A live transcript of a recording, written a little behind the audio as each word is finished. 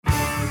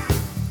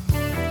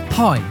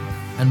Hi,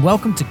 and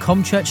welcome to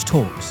ComChurch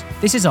Talks.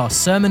 This is our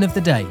sermon of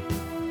the day.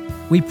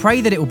 We pray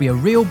that it will be a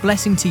real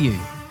blessing to you.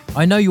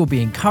 I know you'll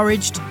be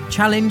encouraged,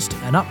 challenged,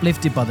 and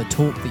uplifted by the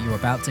talk that you're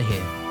about to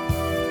hear.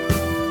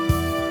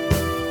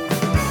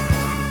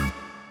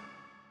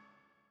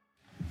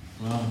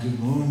 Well, good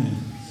morning.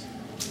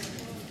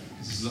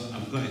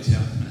 I've got to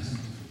tell you,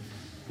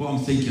 what I'm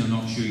thinking, I'm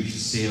not sure you should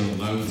say out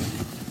loud,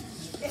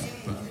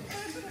 but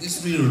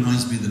this really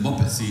reminds me of the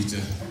Muppet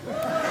Theatre.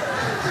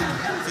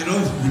 You're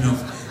old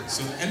enough.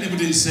 So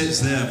anybody that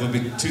sits there will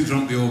be two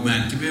grumpy old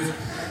men. Would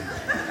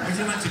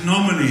you like to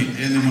nominate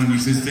anyone you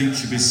think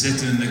should be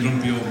sitting in the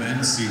grumpy old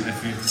man seat? I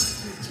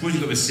suppose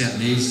you've got a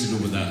certain age to know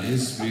what that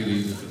is,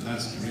 really.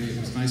 That's great.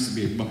 It's nice to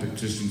be a Muppet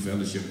Christian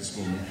Fellowship at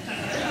school.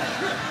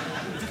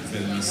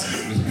 Very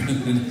nice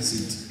indeed.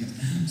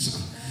 So,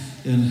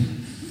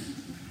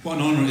 what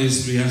an honour it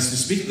is to be asked to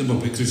speak at the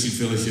Muppet Christian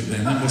Fellowship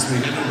then. That must be,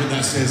 I don't know what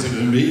that says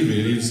about me,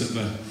 really.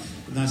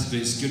 But that's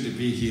great. It's good to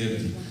be here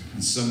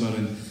in summer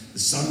and the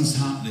sun's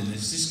happening.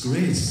 It's just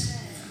great.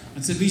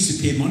 I said we used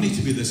to pay money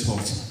to be this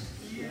hot.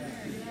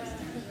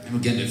 And we're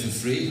getting it for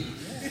free.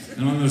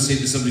 And I remember saying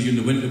to somebody in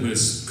the winter where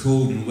it's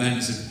cold and wet, I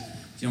said,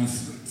 I'm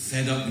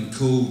fed up and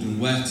cold and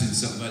wet and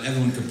stuff, but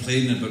everyone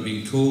complaining about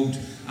being cold.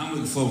 I'm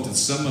looking forward to the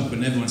summer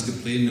when everyone's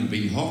complaining about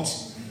being hot.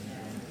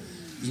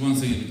 Because one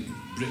thing,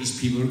 British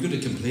people are good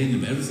at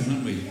complaining about everything,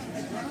 aren't we?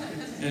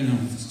 You know,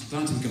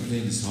 glad to be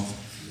complaining it's hot.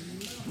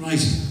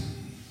 Right.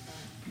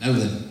 Now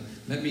then,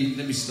 let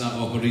me start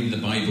off by reading the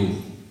Bible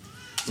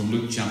from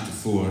Luke chapter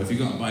 4. If you've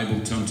got a Bible,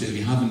 turn to it. If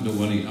you haven't, don't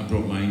worry, I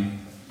brought mine.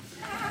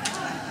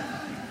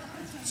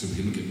 So we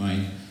can look at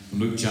mine from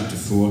Luke chapter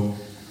 4.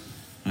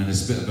 And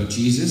it's a bit about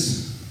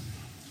Jesus.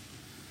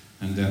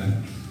 And it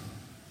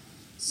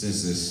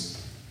says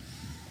this.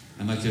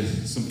 And like I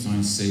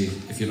sometimes say,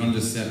 if you're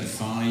under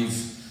 35,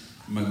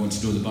 you might want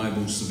to know the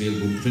Bible's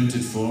available in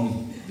printed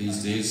form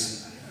these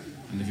days.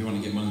 And if you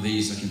want to get one of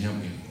these, I can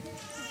help you.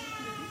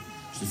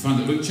 So we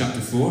find it Luke chapter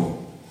 4,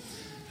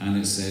 and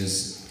it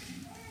says,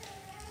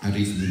 I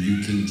read from the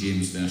New King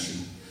James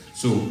Version.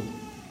 So,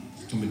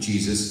 talking about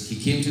Jesus, he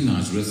came to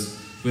Nazareth,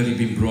 where he'd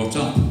been brought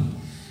up.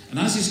 And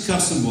as his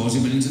custom was,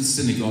 he went into the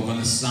synagogue on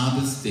the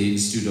Sabbath day and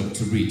stood up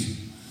to read.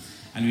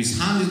 And he was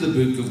handed the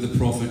book of the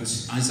prophet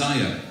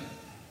Isaiah.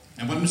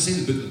 And when we say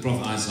the book of the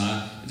prophet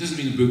Isaiah, it doesn't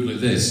mean a book like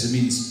this. It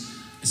means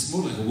it's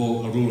more like a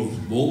roll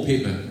of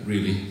wallpaper,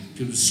 really.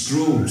 It was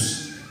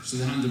scrolls. So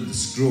they handed him the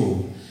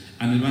scroll.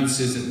 And the Bible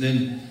says that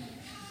then,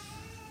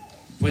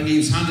 when he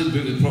was handed the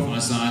book of the prophet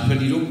Isaiah, when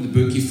he'd opened the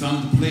book, he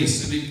found the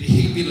place. And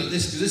he'd been like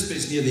this, because this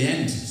bit's near the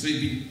end. So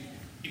he'd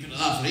been like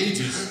that for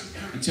ages,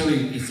 until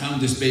he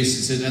found this base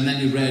and said, and then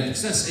he read.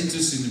 Because that's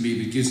interesting to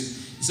me,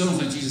 because it's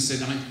almost like Jesus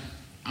said,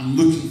 I'm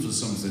looking for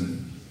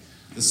something.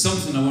 There's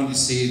something I want to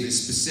say that's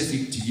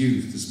specific to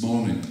you this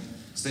morning.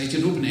 So that you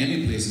can open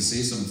any place and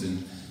say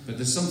something, but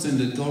there's something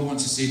that God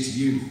wants to say to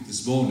you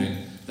this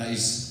morning that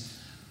is,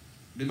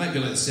 it might be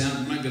like the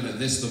sound, it might be like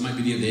this, but it might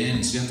be near the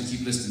end, so you have to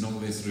keep listening all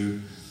the way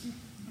through,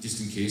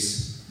 just in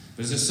case.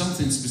 But there's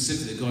something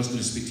specific that God's going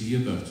to speak to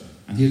you about.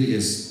 And here it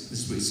is.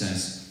 This is what it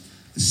says.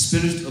 The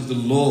Spirit of the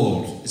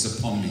Lord is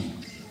upon me,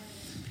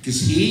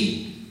 because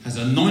he has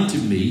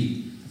anointed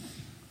me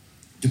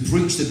to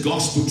preach the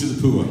gospel to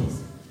the poor.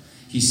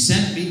 He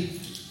sent me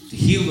to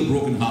heal the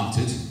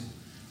brokenhearted,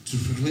 to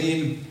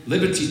proclaim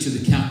liberty to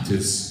the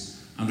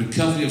captives and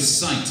recovery of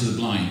sight to the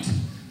blind,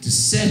 to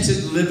set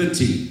at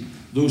liberty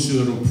those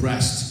who are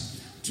oppressed,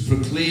 to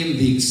proclaim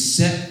the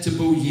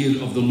acceptable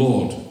year of the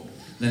Lord.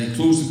 Then he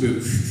closed the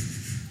book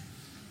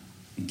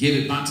and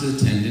gave it back to the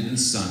attendant and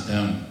sat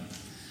down.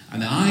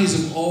 And the eyes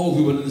of all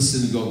who were in the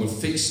synagogue were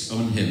fixed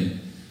on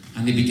him.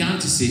 And he began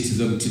to say to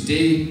them,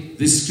 today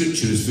this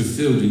scripture is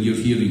fulfilled in your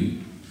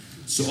hearing.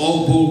 So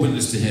all bold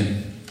witness to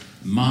him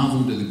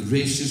marveled at the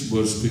gracious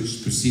words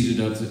which proceeded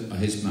out of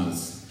his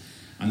mouth.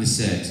 And they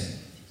said,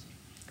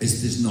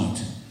 is this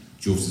not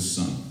Joseph's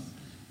son?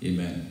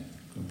 Amen.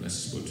 God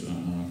bless us, go to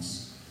our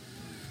hearts.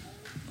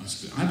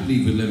 I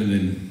believe we're living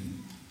in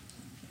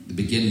the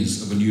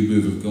beginnings of a new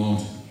move of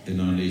God in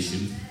our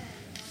nation.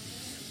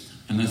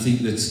 And I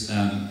think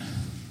that,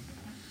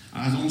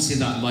 I don't say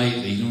that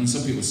lightly, and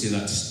some people say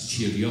that just to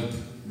cheer you up,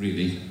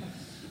 really.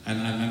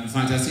 And in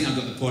fact, I think I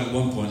got the point at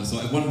one point, I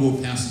thought, if one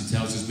more person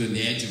tells us we're on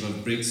the edge of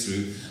a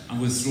breakthrough, I'm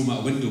going to throw them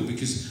out a window,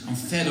 because I'm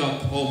fed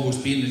up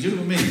almost being there. Do you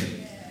know what I mean?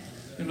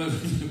 You know,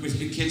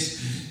 with your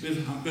kids, we're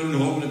on the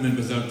ornament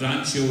with our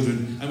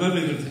grandchildren, and when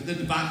we were in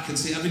the back and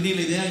say, are we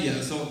nearly there yet?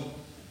 I thought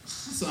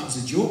that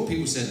was a joke,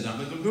 people said that,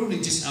 but we're only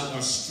just out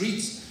our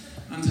street.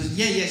 And I said,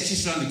 yeah, it's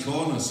just around the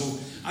corner. So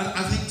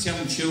I think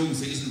telling children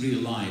that isn't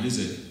really lying, is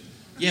it?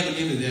 Yeah, we're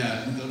nearly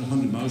there, we've got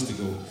 100 miles to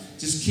go.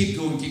 Just keep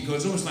going.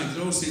 It's almost like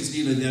they're all saying it's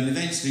nearly there, and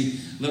eventually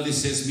Lovely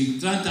says to me,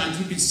 Dad,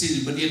 you've been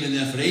saying we're nearly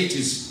there for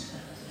ages.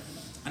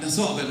 And I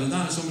thought about it like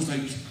that. It's almost like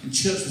in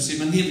church we're saying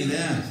we're nearly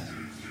there.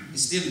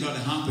 It's nearly got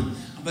to happen.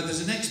 But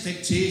there's an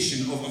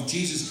expectation of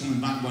Jesus coming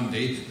back one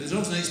day. There's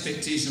also an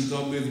expectation of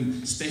God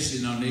moving, especially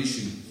in our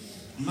nation.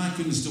 And my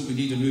goodness, don't we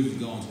need a move of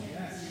God?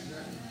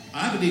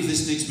 I believe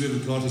this next move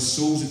of God has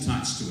souls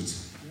attached to it.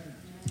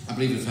 I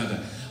believe we've had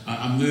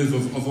a move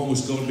of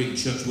almost God making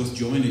church worth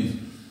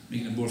joining,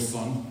 making it more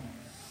fun.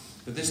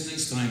 But this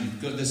next time,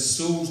 God, the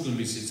soul's going to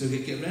be saved. So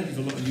get ready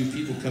for a lot of new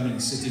people coming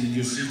and sitting in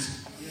your seat,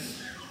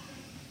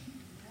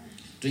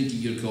 drinking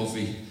your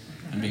coffee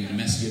and making a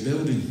mess of your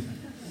building.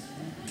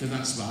 Because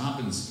that's what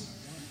happens.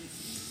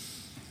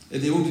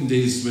 In the olden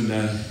days, when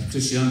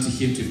Christianity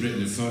came to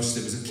Britain at first,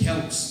 it was the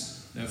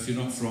Celts. Now, if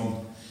you're not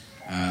from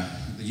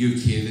the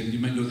UK, then you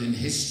might know that in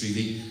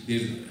history,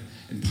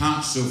 in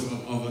parts of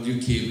the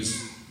UK, it was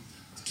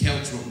the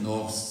Celts were up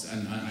north,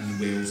 and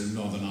Wales and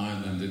Northern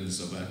Ireland,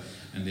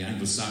 and the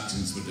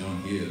Anglo-Saxons were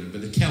down here.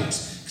 But the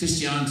Celts,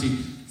 Christianity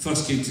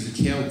first came to the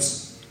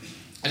Celts,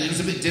 and it was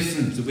a bit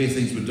different the way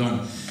things were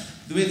done.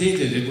 The way they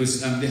did it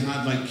was they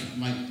had like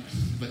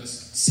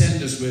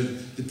centres where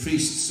the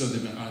priests or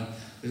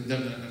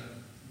the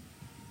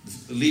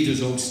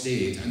leaders all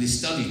stayed, and they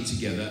studied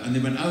together, and they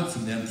went out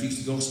from there and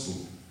preached the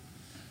gospel.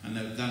 And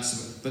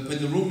but when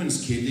the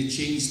Romans came, they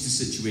changed the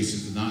situation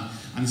for that,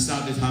 and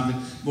started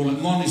having more like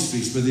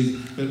monasteries where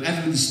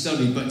everybody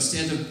studied, but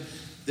instead of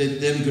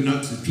them going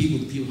out to the people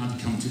had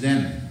to come to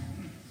them.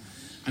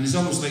 And it's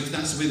almost like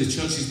that's the way the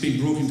church has been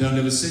broken down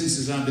ever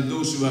since. There have been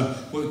those who are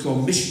what we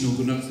call missional,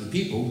 going out to the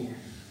people,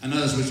 and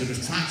others which are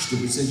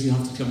attractional, which says you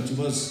have to come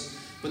to us.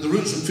 But the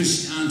roots of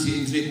Christianity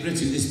in Great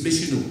Britain is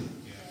missional.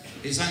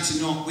 It's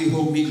actually not we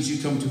hold meetings,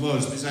 you come to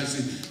us, but it's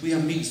actually we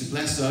have meetings to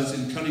bless us,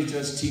 encourage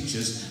us, teach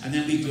us, and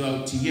then we go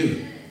out to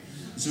you.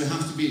 So we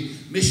have to be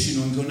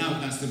missional and go out.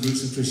 That's the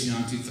roots of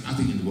Christianity, I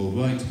think, in the world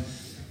wide.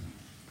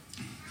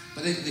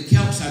 But the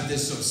Celts had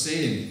this sort of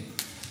saying,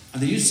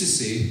 and they used to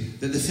say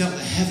that they felt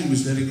that heaven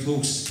was very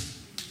close.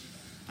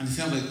 And they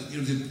felt like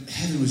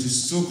heaven was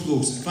just so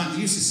close. In fact,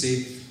 they used to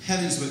say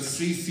heaven's about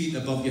 3 feet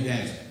above your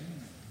head.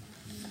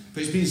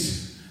 But it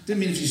didn't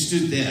mean if you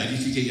stood there,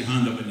 you could get your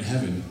hand up into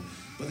heaven.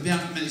 But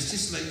it's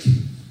just like,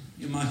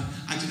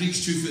 I could reach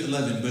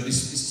 2'11", but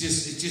it's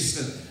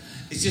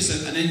just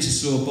an inch or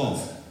so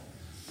above.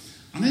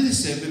 And then they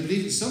said, we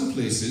believe in some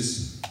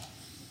places,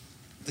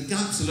 the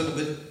gap's a little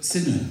bit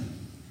thinner.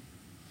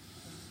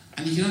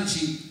 And you can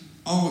actually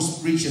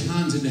almost reach your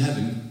hands into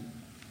heaven,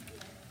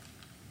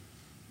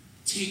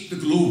 take the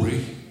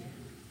glory,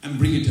 and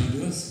bring it down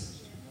to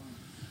earth.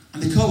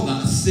 And they call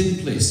that a thin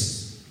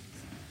place.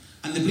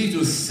 And they believe there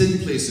were thin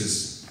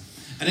places.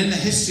 And in the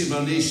history of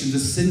our nation, the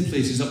thin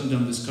places up and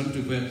down this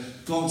country where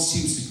God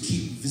seems to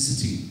keep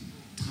visiting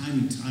time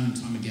and time and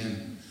time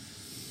again.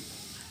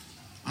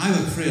 I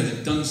have a prayer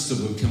that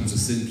Dunstable becomes a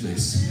thin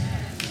place.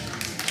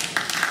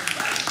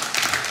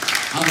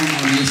 I want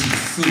our nation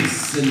full of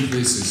thin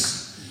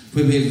places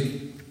where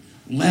we've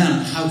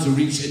learned how to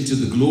reach into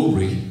the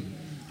glory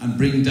and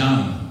bring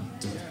down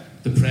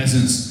the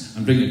presence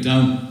and bring it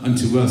down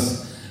unto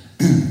earth.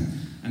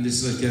 And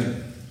it's like,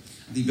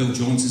 I think Bill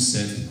Johnson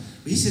said,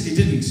 he said he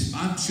didn't.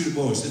 I'm sure it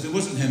was. If it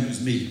wasn't him, it was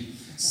me.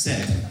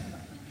 Said,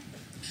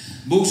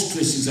 most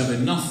Christians have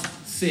enough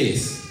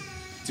faith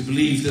to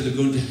believe that they're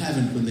going to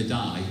heaven when they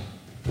die.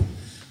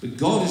 But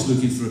God is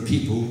looking for a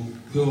people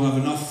who have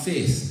enough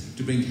faith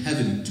to bring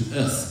heaven to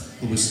earth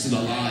who are still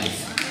alive.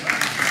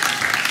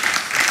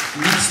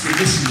 And that's the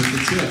mission of the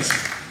church.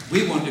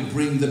 We want to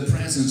bring the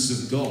presence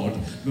of God.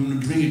 We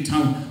want to bring it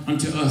down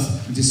unto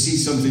earth and to see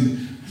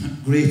something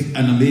great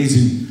and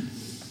amazing.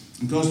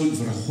 And God's looking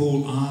for a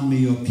whole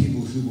army of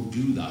people who will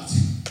do that.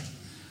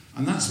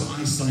 And that's what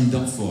I signed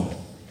up for.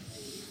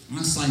 And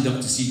I signed up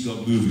to see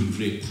God move in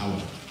great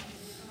power.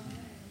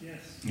 Yes.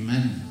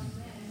 Amen.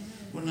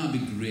 Wouldn't that be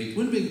great?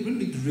 Wouldn't it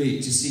be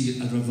great to see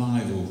a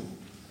revival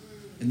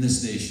in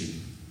this nation?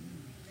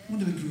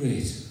 Wouldn't it be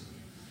great?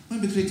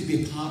 Wouldn't it be great to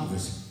be a part of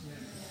it?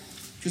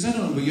 Because I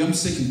don't know about you, I'm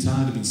sick and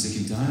tired of being sick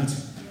and tired.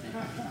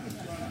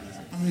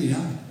 I really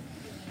am.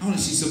 I want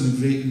to see something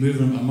great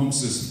moving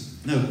amongst us.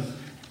 Now,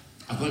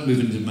 I've got to move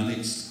into my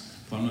next,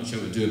 but I'm not sure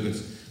how to do it, but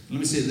let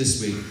me say it this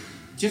way.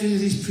 Do you ever hear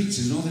these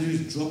preachers and all they do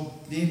is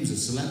drop names of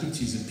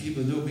celebrities and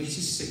people that know, but it's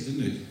just sick,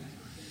 doesn't it?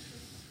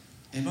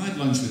 I had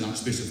lunch with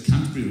Archbishop of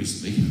Canterbury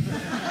recently.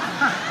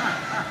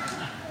 I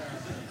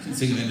can't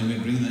think of any way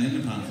of bringing that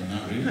in apart from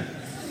that, really.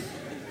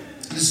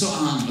 And I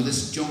saw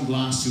this John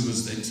Glass, who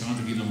was in charge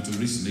of Elam until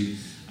recently,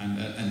 and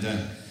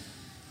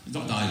he's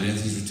not died yet,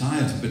 he's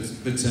retired, but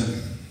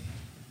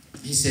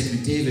he said to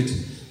me, David,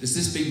 there's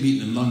this big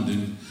meeting in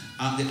London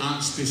at the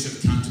Archbishop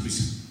of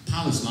Canterbury's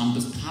palace,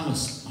 Lambeth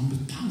Palace. I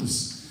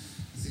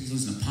think he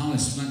lives in a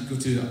palace. We'd like to go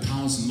to a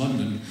palace in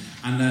London,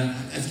 and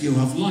if you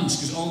have lunch,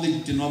 because all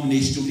the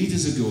denominational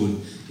leaders are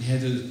going. The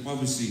head of,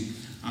 obviously,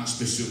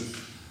 Archbishop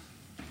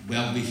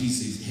Welby,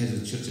 he's the head of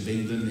the Church of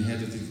England, the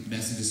head of the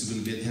Methodists are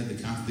going to be, the head of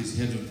the Catholics,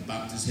 the head of the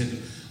Baptists,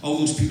 all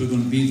those people are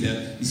going to be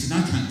there. He said,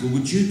 I can't go.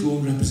 Would you go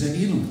and represent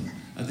Elam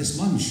at this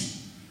lunch?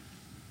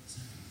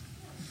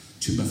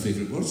 Two of my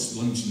favourite words,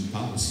 lunch in the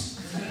palace.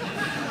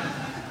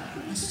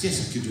 I said,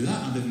 yes, I could do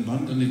that. I live in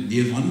London, I live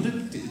near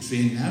London, take the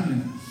train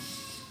down.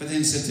 But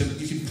then said to him,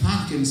 you can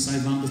park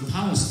inside Lambeth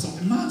Palace. I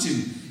thought,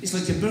 imagine, it's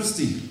like a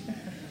birthday.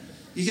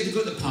 You get to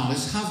go to the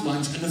palace, have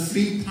lunch, and a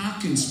free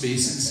parking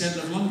space in the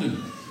centre of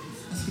London.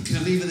 I can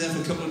I leave it there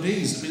for a couple of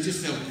days? I mean, it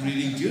just felt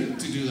really good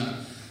to do that.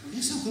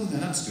 Yes, I'll go there,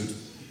 that's good.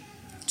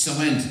 So I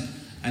went,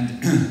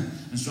 and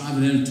I was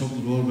driving in and talking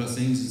to the Lord about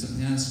things, and said,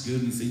 yeah, that's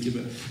good, and thinking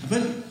about it.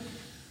 But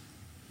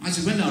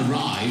when I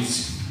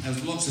arrived, there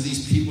was lots of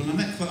these people, and I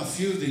met quite a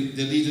few of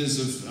the leaders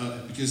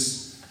of,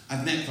 because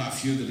I've met quite a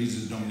few of the leaders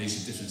of the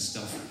denomination, different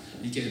stuff.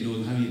 You get to know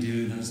them, how are you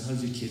doing,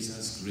 how's your kids,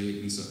 that's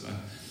great, and stuff like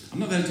that. I'm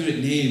not very good at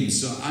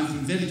names, so I've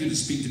been very good to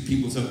speak to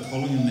people without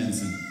calling them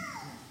anything.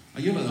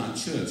 Are you like that in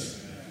church?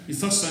 The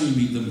first time you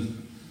meet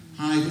them,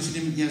 hi, what's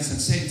your name? Yes, the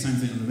second time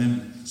I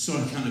remember.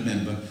 Sorry, I can't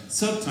remember.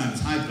 Third time,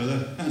 hi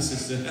brother, hi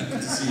sister, good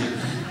to see you.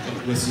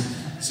 God bless you.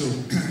 So,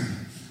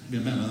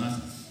 remember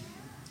that.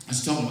 I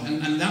was talking,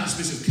 and that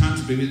Bishop of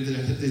Canterbury, they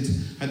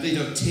had laid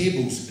out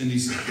tables in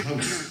his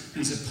house, in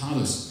his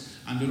palace,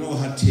 and they all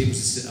had tables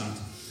to sit at.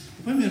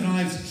 But when we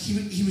arrived,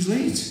 he was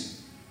late.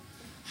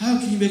 How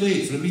can you be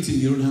late for a meeting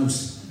in your own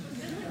house?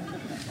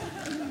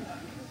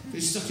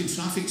 He's stuck in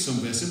traffic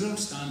somewhere, so we're all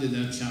standing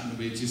there chatting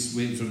away, just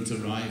waiting for him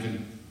to arrive.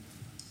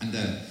 And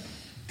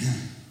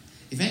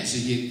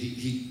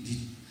eventually,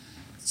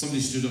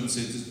 somebody stood up and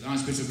said, the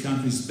Archbishop of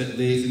Canterbury is a bit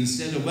late, and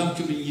instead of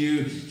welcoming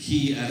you,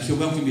 he'll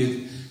welcome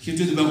you. He'll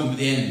do the welcome at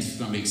the end, if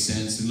that makes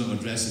sense, and a little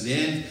address at the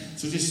end.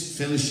 So just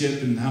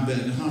fellowship and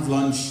have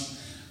lunch,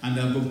 and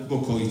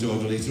we'll call you to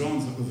order later on. I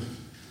thought, oh,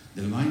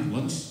 never mind,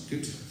 lunch,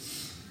 good.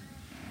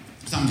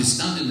 So I'm just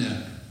standing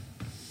there,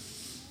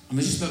 and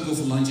we're just about to go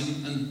for lunch,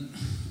 and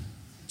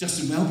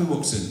Justin Welby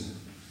walks in.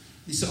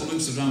 He sort of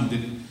looks around,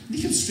 and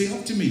he comes straight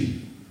up to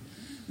me.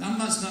 Now,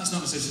 that's not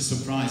such a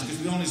surprise, because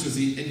to be honest with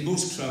you, in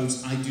most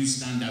crowds, I do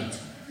stand out.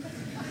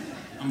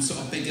 I'm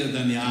sort of bigger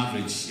than the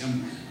average.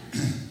 I'm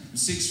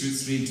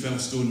 6'3" and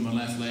 12 stone in my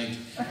left leg.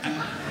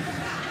 And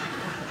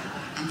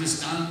I'm just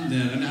standing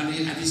there, and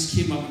he just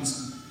came up and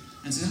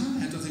said, oh,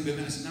 I don't think we've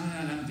met. I said, no,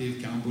 I'm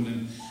Dave Campbell.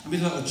 And we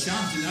had a little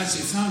chat, and I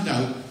actually found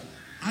out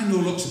I know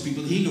lots of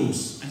people he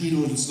knows, and he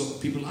knows lots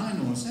of people I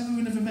know. I said,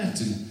 we never met.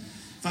 And in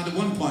fact, at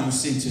one point I was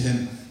saying to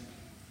him,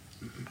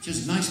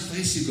 just a nice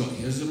place you've got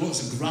here. There's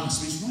lots of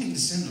grass. It's right in the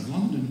centre of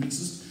London. I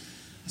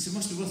said,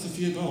 must be worth a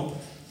few bob.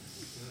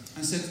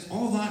 I said,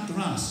 all that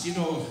grass, you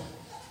know.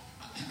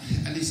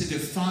 And he said, there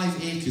are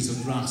 5 acres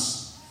of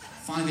grass.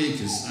 5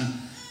 acres.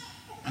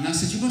 And I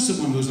said, you must have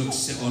one of those that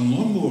sit on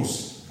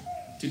lawnmowers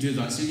to do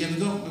that. So yeah, we've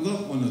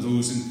got one of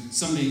those, and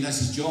somebody, that's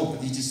his job,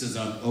 but he just does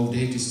that all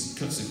day, just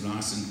cuts the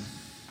grass.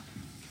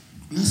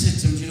 And I said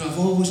to him, you know, I've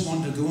always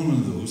wanted to go on one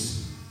of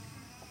those.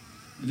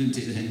 I didn't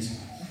take the hint.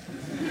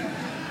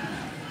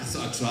 I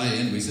thought I'd try it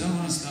anyway. He said,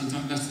 oh, that's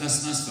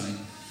fine.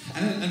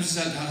 And I just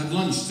said, I had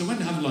lunch. So I went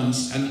to have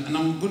lunch, and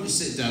I'm going to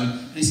sit down.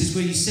 And he says,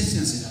 where are you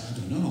sitting? I said, I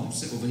don't know, I'll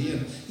sit over here.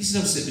 He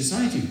said, I'll sit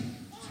beside you.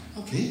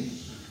 Okay.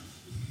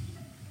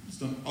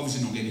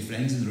 Obviously not getting any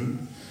friends in the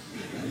room.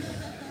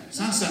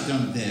 So I sat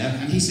down there,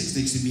 and he sits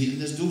next to me,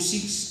 and there's no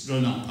seats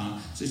drawn up.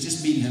 So it's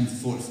just me and him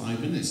for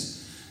 45 minutes.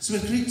 So we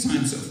had a great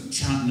time sort of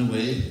chatting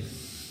away.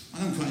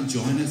 And I'm quite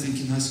enjoying it,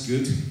 thinking that's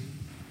good.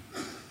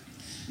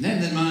 And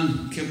then the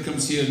man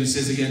comes here and he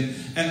says again,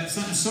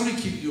 sorry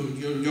to keep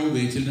your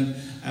waiting.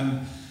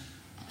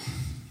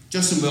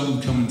 Justin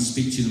will come and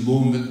speak to you in a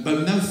moment,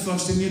 but now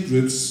first in your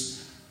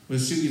groups, we'll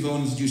assume you've all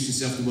introduced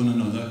yourself to one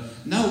another.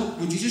 Now,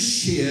 would you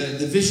just share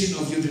the vision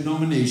of your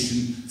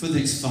denomination for the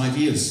next 5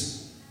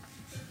 years?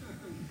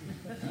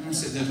 And I'm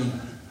sitting there going,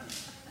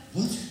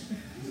 what?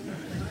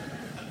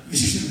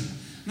 Vision?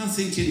 And I'm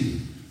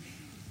thinking,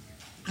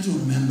 I don't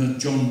remember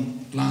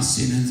John Glass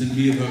saying anything to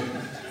me about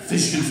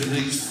vision for the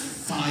next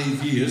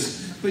 5 years.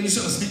 But you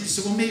sort of think,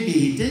 so well, maybe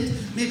he did.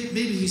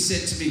 Maybe he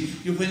said to me,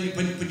 you know,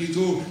 when you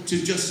go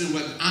to Justin,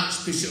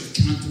 Archbishop of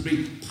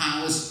Canterbury,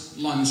 Palace,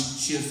 lunch,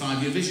 share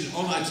 5-year vision.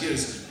 All I hear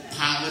is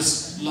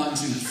Palace,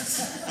 lunch, and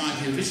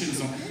 5-year vision.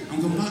 So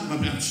I'm going back, but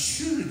I'm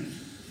sure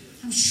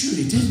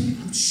he didn't.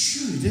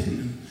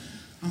 And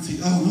I'm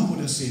thinking, oh no, what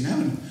do I say now?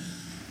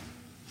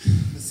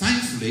 But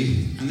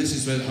thankfully, and this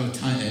is how I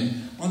tie it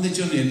in, on the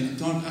journey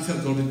in, I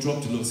felt God had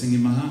dropped a little thing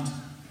in my heart.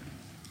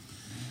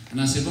 And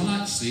I said, well,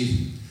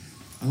 actually,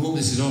 I hope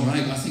this is all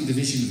right. I think the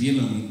vision of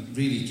Yearling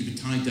really could be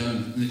tied down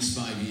in the next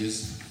 5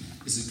 years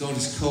is that God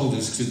has called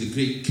us to the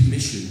Great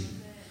Commission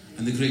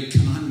and the Great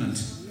Commandment.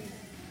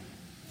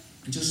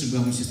 And Justin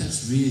Wellman says,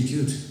 that's really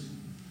good.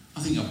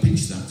 I think I'll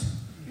pinch that.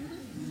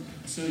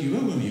 So you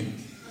will, won't you?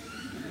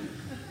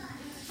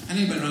 And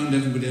he went around,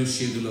 everybody else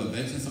shared a little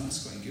bit, and I thought,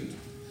 that's quite good.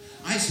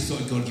 I actually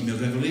thought God gave me a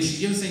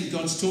revelation. You ever think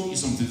God's taught you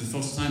something the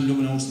first time no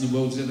one else in the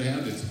world has ever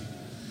heard it?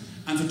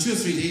 And for 2 or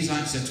 3 days,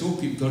 actually, I told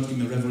people God gave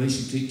me a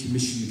revelation, Great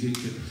Commission,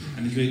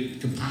 and a great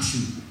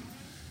compassion.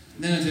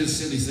 And then I did a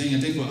silly thing. I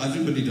did what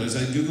everybody does.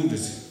 I Googled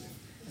it.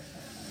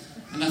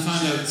 And I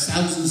found out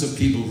thousands of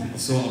people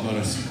have thought about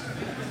it.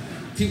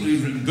 People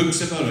have written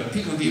books about it.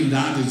 People have even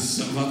added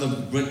sort of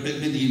other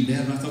bit in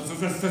there. And I thought,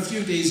 for a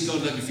few days,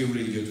 God let me feel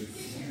really good.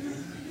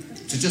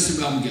 So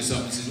Justin Wellman gets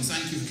up and says, well,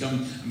 thank you for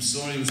coming. I'm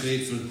sorry I was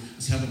late for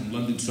us having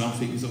London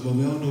traffic. We thought, well,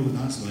 we all know what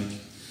that's like.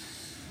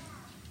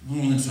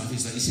 London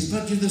traffic's like. He said,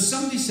 but there's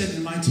somebody said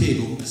at my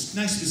table, it's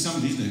nice to be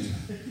somebody, isn't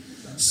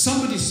it?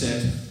 Somebody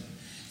said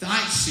that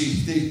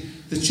actually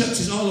the church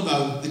is all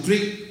about the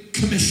Great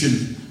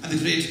Commission and the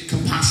Great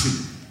Compassion.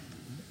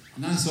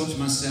 And I thought to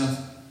myself,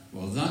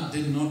 well, that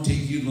did not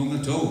take you long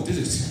at all, did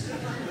it?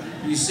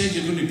 You said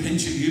you're going to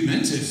pinch it, you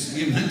meant it.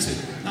 You meant it.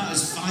 That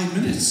was 5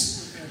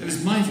 minutes. It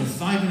was mine for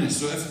 5 minutes.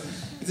 So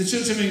if the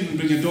Church of England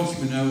bring a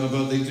document out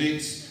about the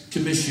Great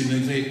Commission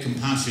and Great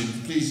Compassion,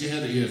 please, you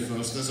heard it here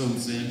first, that's all I'm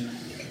saying.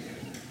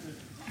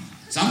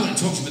 So I'm going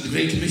to talk to you about the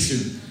Great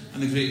Commission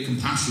and the Great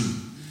Compassion,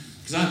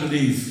 because I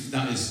believe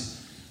that is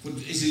what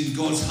is in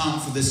God's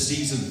heart for this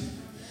season.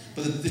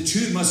 But the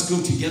two must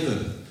go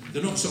together.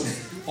 They're not sort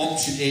of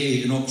option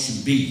A and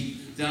option B.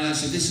 They're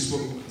actually, this is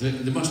what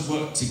they must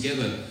work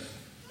together.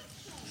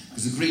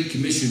 Because the Great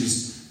Commission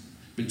is,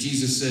 but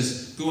Jesus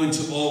says, go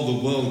into all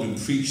the world and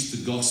preach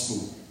the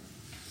gospel.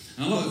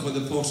 And I love what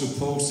the Apostle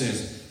Paul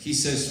says. He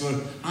says,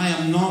 for I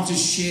am not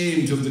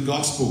ashamed of the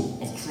gospel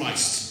of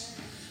Christ,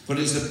 for it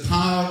is the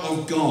power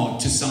of God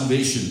to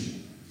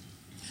salvation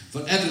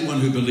for everyone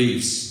who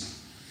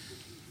believes,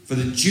 for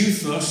the Jew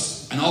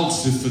first and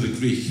also for the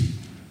Greek.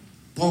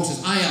 Paul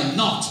says, I am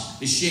not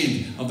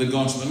ashamed of the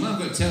gospel. And I'm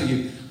going to tell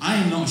you, I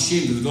am not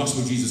ashamed of the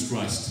gospel of Jesus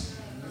Christ.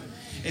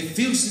 It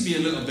feels to be a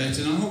little bit,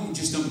 and I hope I'm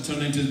just not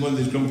turn into one of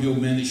those grumpy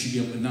old men that should be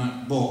up in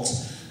that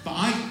box, but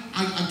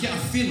I get a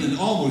feeling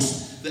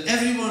almost that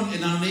everyone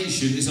in our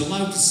nation is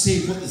allowed to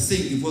say what they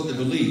think and what they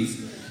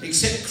believe,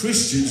 except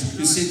Christians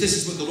who say this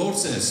is what the Lord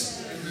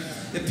says.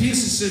 It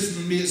appears as if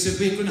for me, it's as if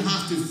we're going to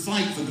have to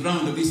fight for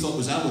ground that we thought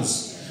was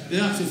ours. We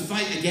have to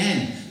fight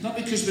again, not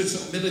because we're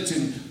sort of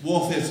militant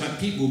warfare type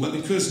people, but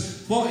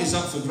because what is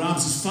up for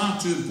grabs is far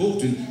too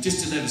important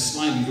just to let it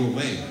slide and go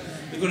away.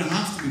 We're going to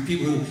have to be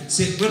people who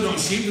say, we're not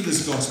ashamed of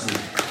this gospel.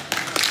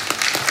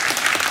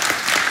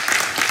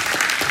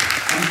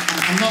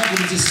 I'm not going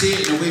to just say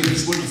it in a way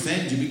which won't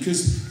offend you,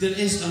 because there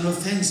is an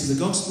offence in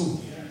the gospel.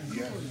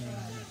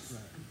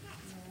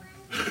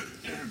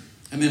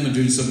 I remember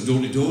doing some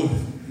door-to-door,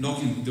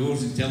 knocking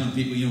doors and telling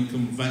people,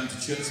 come back to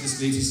church. This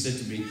lady said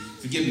to me,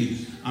 forgive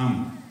me,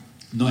 I'm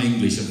not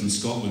English, I'm from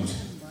Scotland.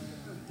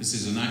 This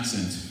is an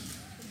accent.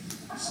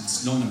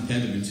 It's not an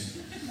impediment.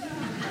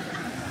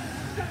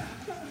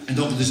 And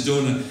opened this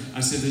door, and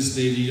I said, this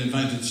lady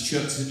invited to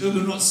church. I said, oh,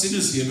 we're not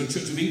sinners here, we're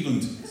Church of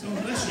England. So,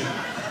 bless you.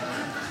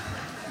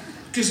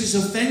 Because it's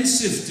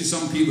offensive to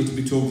some people to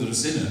be told they're a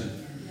sinner.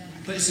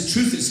 But it's the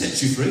truth that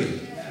sets you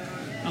free.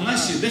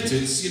 Unless you admit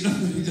it, you're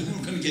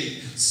not going to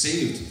get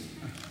saved.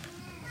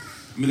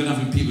 And we're going to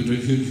have people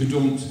who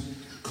don't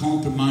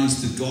compromise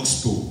the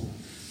gospel.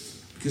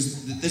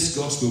 Because this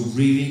gospel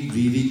really,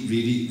 really,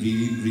 really,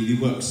 really,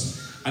 really works.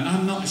 And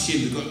I'm not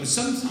ashamed of the gospel.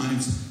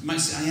 Sometimes, you might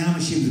say, I am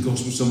ashamed of the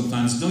gospel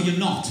sometimes. No, you're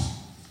not.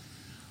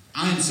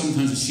 I am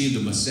sometimes ashamed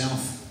of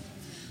myself.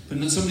 But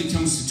when somebody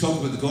comes to talk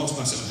about the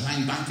gospel, I sort of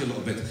hang back a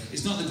little bit.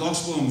 It's not the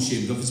gospel I'm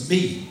ashamed of, it's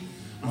me.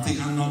 I think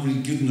I'm not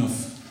really good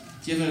enough.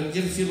 Do you ever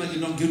feel like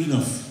you're not good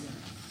enough?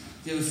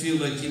 Do you ever feel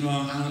like,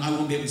 I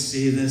won't be able to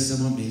say this,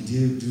 I won't be able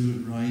to do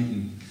it right?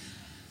 And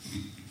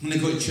when I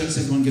go to church,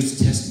 everyone gives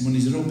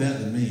testimonies. They're all better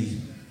than me.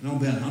 They're all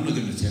better. I'm not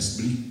giving a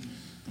testimony.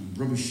 I'm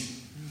rubbish.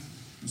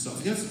 So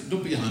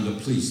don't put your hand up,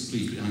 please put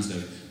your hands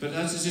down. But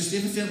that's just, you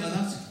ever felt like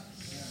that?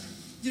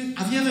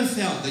 Have you ever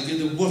felt that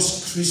you're the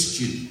worst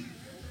Christian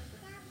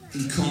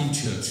in Com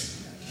Church?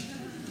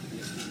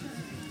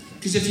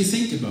 Because if you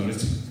think about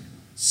it,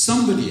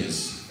 somebody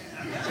is.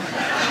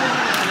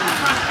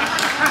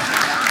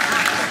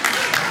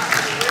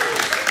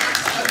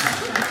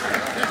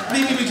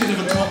 Maybe we could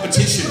have a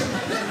competition.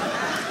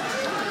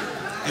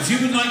 If you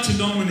would like to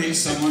nominate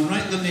someone,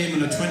 write the name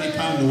on a £20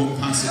 note and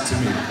pass it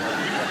to me.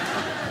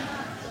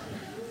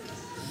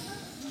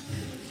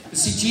 But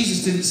see,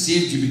 Jesus didn't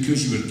save you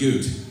because you were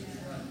good.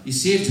 He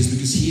saved us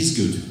because he is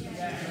good.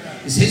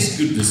 It's his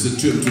goodness that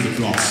took him to the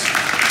cross.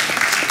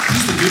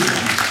 He's the good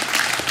one.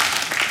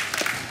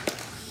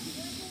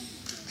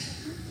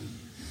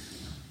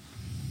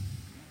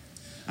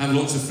 I have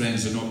lots of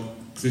friends who are not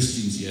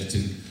Christians yet,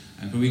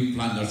 and when we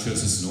planned our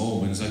churches in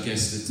Albans, I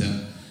guess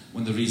that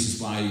one of the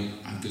reasons why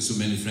I've got so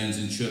many friends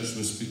in church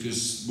was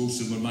because most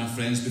of them were my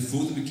friends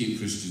before they became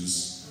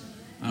Christians.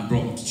 I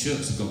brought them to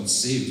church, I got them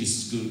saved. I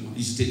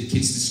used to take the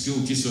kids to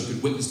school just so I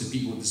could witness to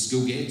people at the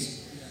school gate.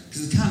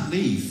 Because they can't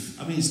leave.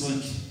 I mean, it's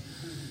like,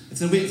 if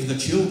they're waiting for their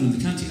children, they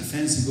can't take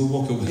offence and go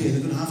walk away.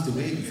 They're going to have to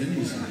wait and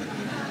finish.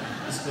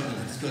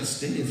 It's got to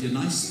stay if you're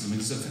nice to them.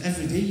 It's like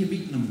every day you're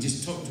meeting them and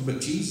just talking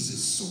about Jesus.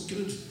 It's so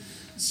good.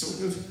 It's so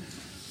good.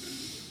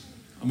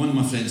 And one of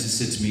my friends has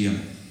said to me,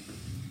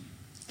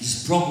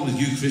 this problem with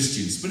you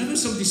Christians. Whenever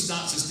somebody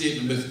starts a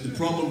statement with the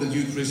problem with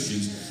you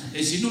Christians,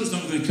 is it's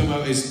not going to come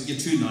out as you're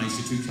too nice,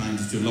 you're too kind,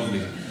 you're too lovely.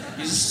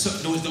 You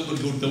just know it's not going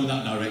to go down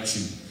that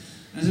direction.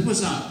 And I said,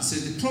 what's that? I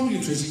said, the problem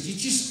with you Christians,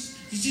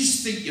 you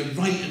just think you're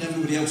right and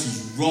everybody else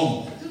is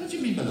wrong. What do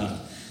you mean by that?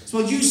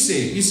 So what you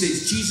say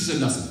it's Jesus or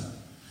nothing.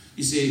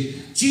 You say,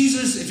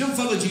 Jesus, if you don't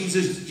follow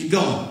Jesus, you're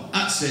gone.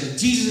 That's it.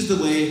 Jesus is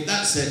the way.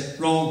 That's it.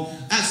 Wrong.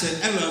 That's it.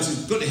 Everyone else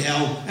is go to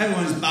hell.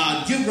 Everyone is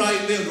bad. You're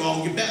right. We're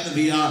wrong. You're better than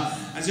we are.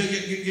 And so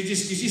you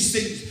just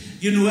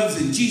think you know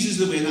everything. Jesus is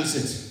the way, and that's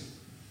it.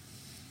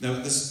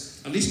 Now, this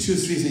at least 2 or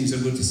 3 things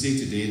I'm going to say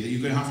today that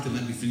you're going to have to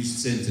let me finish the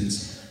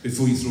sentence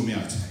before you throw me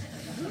out.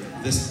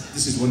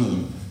 This is one of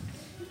them.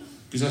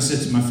 Because I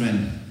said to my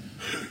friend,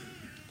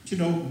 do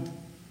you know,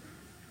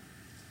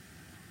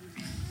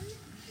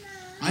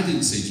 I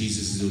didn't say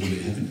Jesus is the only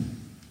way to heaven.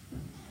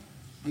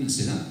 I didn't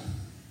say that.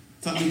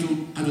 In fact,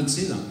 I don't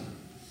say that.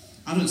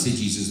 I don't say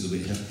Jesus is the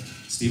way to heaven.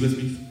 Stay with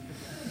me.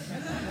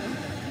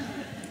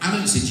 I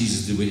don't say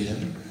Jesus is the way to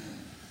heaven.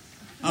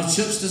 Our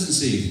church doesn't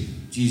say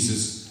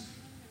Jesus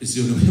is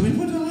the only way. I mean,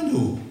 what do I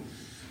know?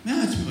 Man,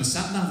 I had to put my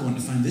sat nav on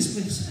to find this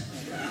place.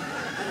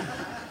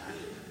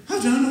 How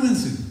do I know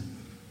anything?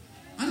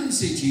 I didn't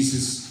say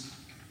Jesus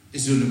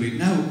is the only way.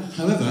 Now,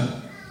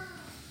 however,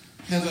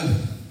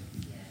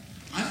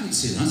 I didn't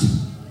say that.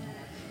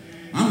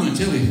 I'm going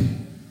to tell you,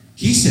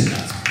 he said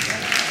that.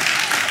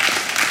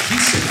 He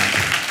said that.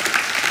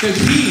 That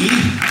he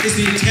is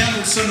the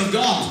eternal Son of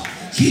God.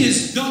 He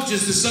is not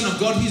just the Son of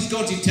God, he's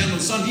God's eternal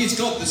Son. He's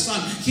God the Son.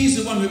 He's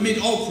the one who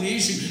made all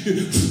creation,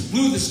 who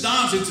blew the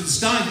stars into the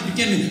sky at the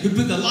beginning, who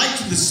put the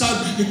light in the sun,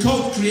 who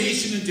called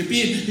creation into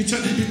being, who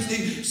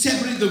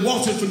separated the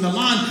waters from the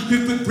land,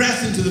 who put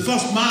breath into the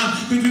first man,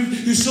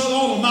 who saw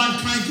all of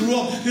mankind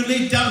grow up, who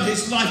laid down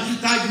his life,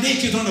 died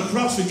naked on a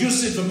cross for your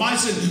sin, for my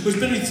sin, was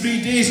buried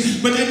 3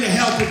 days, went into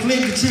hell,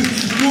 proclaimed the truth,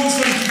 rose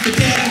from the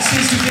dead and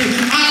says today,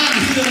 I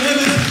am he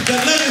that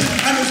liveth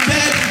and was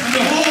dead, and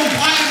behold,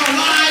 I am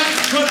alive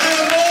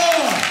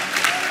forevermore.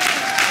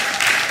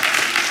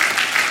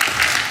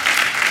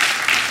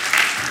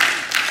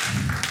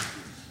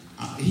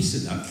 He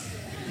said that.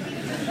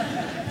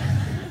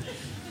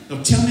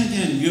 Now tell me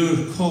again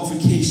your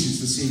qualifications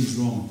for saying it's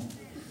wrong.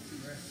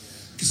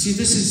 Because see,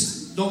 this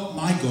is not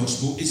my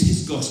gospel, it's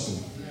his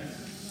gospel.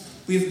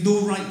 We have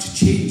no right to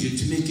change it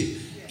to make it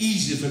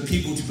easier for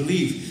people to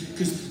believe.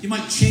 Because you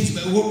might change it,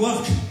 but it won't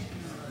work.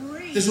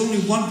 There's only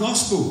one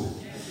gospel.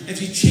 If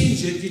you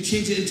change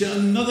it into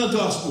another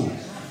gospel.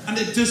 And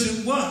it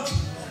doesn't work.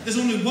 There's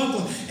only one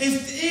way.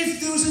 If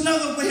there was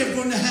another way of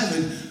going to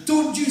heaven,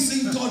 don't you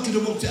think God could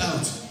have worked it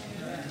out?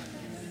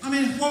 I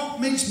mean, what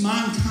makes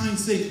mankind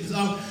think with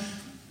our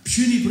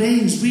puny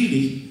brains,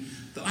 really,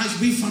 that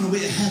actually we found a way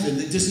to heaven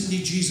that doesn't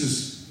need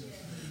Jesus?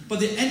 But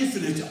the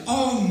infinite,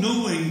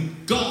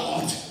 all-knowing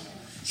God,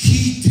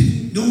 he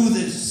didn't know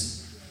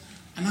this.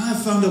 And I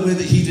found a way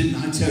that he didn't.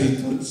 I tell you,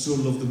 God so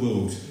loved the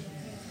world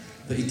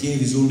that he gave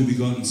his only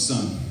begotten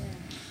Son,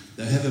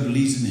 that whoever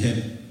believes in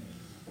him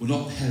will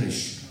not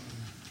perish,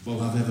 but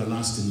will have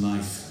everlasting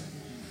life.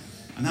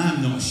 And I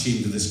am not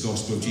ashamed of this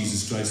gospel of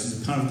Jesus Christ. It's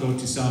the power of God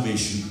to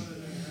salvation,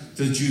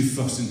 to the Jew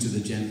first and to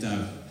the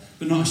Gentile.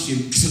 But not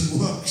ashamed because it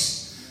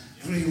works.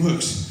 It really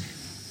works.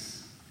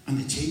 And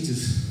it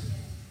changes.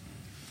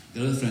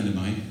 The other friend of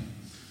mine,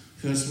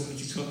 who has what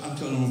you call, I've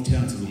got an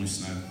alternative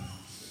voice now,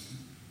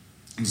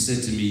 and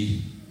said to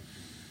me,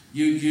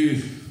 you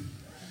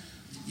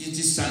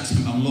just said to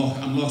him, I'm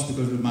lost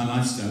because of my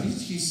lifestyle.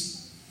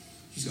 He's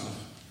got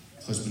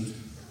a husband.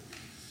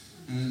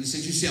 And he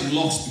said, you see, I'm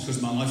lost because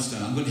of my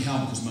lifestyle. I'm going to hell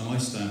because of my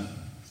lifestyle.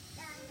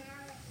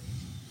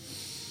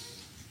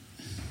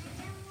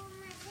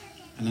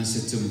 And I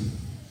said to him,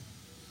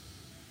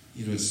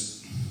 you know,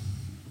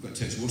 I've got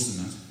to text worse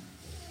than that.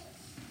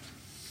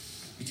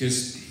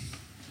 Because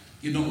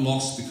you're not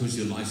lost because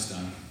of your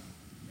lifestyle.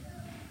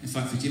 In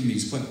fact, forgive me,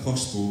 it's quite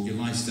possible your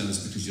lifestyle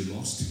is because you're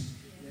lost.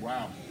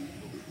 Wow.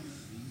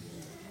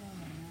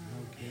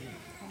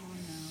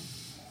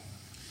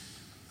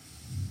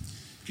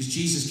 Because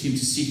Jesus came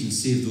to seek and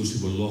save those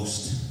who were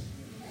lost.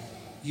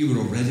 You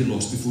were already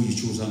lost before you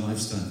chose that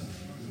lifestyle.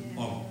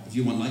 Or if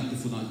you weren't like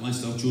before that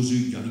lifestyle chose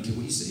you, I don't care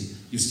what you say,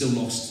 you're still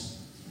lost.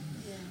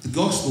 The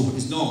gospel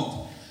is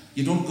not,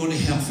 you don't go to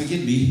hell,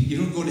 forgive me, you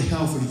don't go to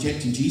hell for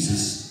rejecting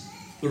Jesus.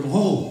 We're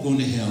all going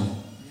to hell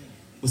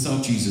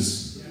without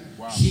Jesus.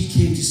 Wow. He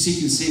came to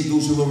seek and save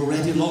those who were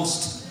already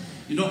lost.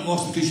 You're not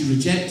lost because you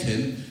reject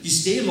him, you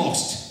stay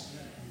lost.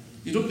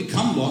 You don't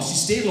become lost, you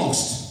stay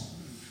lost.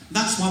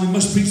 That's why we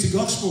must preach the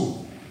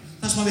gospel.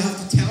 That's why we have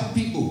to tell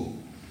people.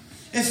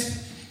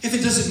 If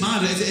it doesn't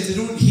matter, if they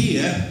don't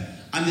hear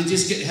and they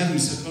just get to heaven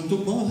and say, well,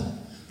 don't bother.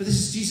 But this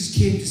is Jesus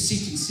came to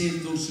seek and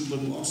save those who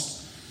were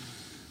lost.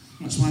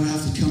 That's why we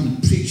have to come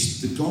and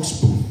preach the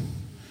gospel.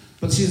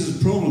 But see, there's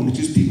a problem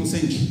because people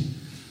think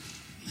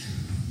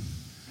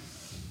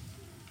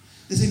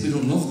we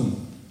don't love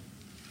them.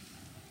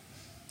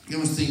 You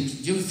always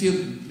think, do you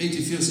ever make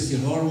you feel as if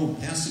you're a horrible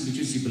person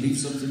because you believe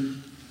something?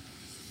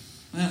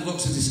 I have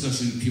lots of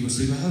discussion with people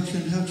say, well,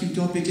 how can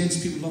God be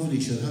against people loving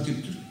each other? How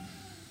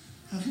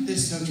can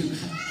this, how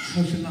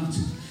can that?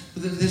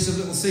 But there's a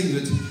little thing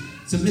that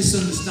it's a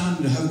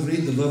misunderstanding of how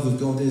great the love of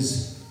God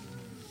is.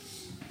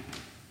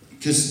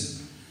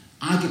 Because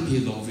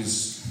agape love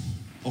is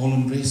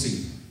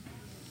all-embracing.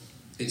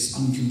 It's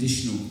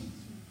unconditional.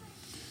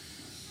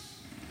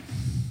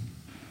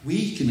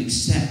 We can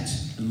accept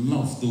and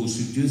love those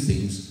who do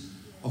things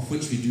of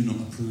which we do not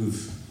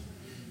approve.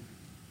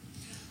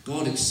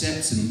 God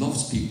accepts and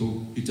loves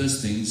people who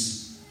does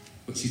things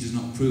which he does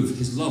not approve.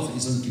 His love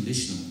is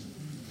unconditional.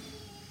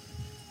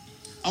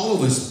 all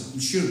of us, I'm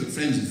sure, have got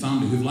friends and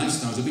family who have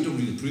lifestyles that we don't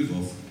really approve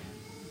of.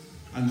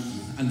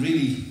 And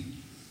really,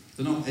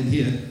 they're not in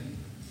here.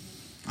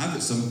 I've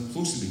got some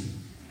close to me.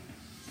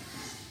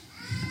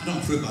 I don't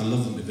approve, but I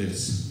love them to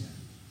bits.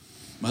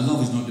 My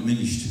love is not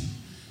diminished.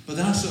 But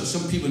there are sort of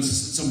some people in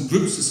some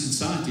groups of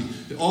society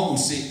who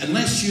almost say,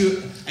 unless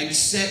you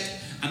accept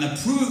and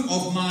approve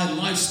of my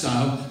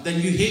lifestyle,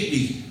 then you hate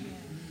me.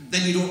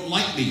 Then you don't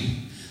like me.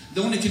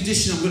 The only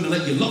condition I'm going to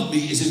let you love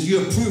me is if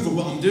you approve of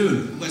what I'm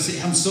doing. But I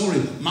say, I'm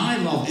sorry, my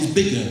love is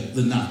bigger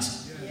than that.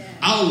 Yeah.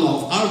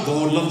 Our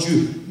God loves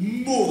you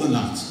more than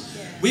that.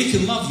 Yeah. We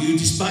can love you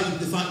despite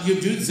the fact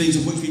you're doing things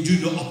of which we do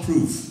not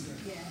approve.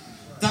 Yeah.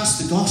 That's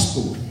the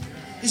gospel.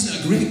 Isn't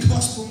it a great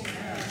gospel?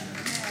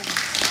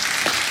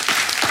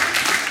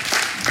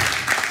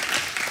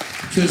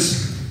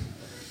 Because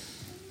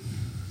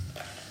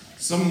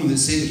someone that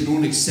says you can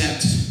only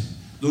accept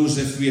those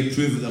if we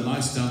approve of their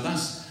lifestyle,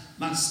 that's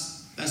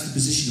the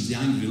position of the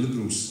angry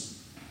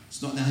liberals.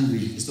 It's not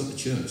the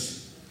church.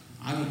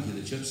 I don't hear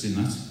the church saying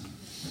that.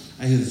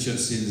 I hear the church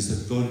saying this,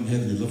 that God in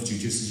heaven who loved you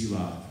just as you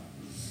are.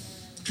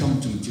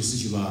 Come to him just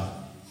as you are.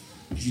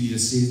 You need a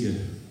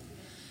saviour.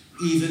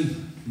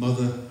 Even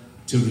Mother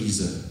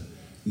Teresa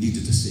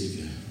needed a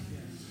saviour.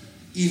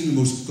 Even the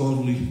most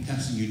godly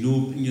person you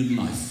know in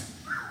your life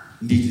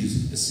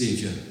needed a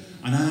saviour.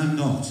 And I am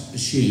not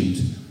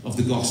ashamed of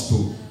the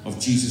gospel of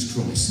Jesus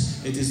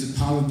Christ. It is the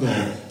power of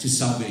God to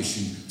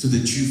salvation, to the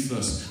Jew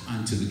first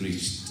and to the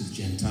Greeks, to the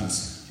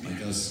Gentiles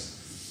like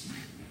us.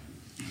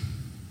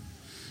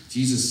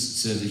 Jesus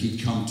said that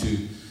he'd come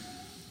to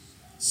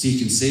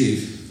seek and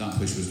save that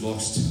which was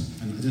lost.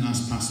 And I didn't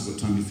ask Pastor what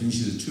time he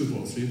finished. Is it 2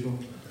 o'clock, 3 o'clock?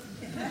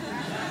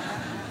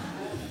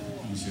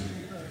 I'm sure.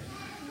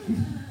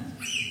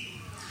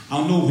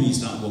 I'll know when you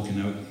start walking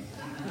out.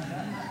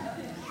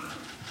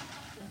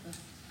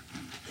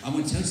 I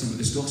want to tell you something,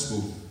 this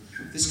gospel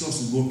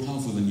is more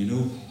powerful than you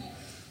know.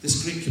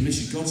 This great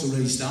commission, God's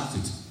already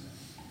started.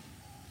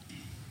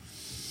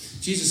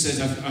 Jesus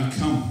said, I've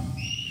come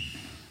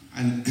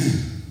and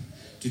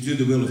to do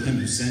the will of him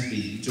who sent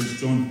me.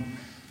 John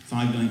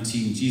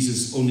 5:19,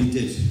 Jesus only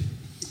did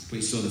what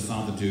he saw the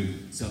Father do.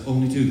 He said,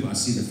 only do what I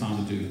see the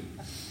Father do.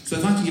 So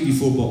if I can give you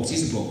 4 boxes,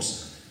 here's a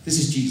box. This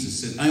is Jesus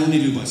said, I only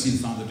do what I see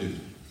the Father do.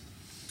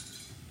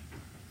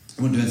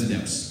 I won't do anything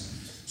else.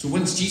 So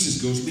once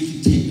Jesus goes, we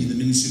can take in the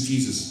ministry of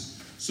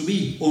Jesus. So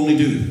we only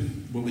do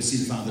what we see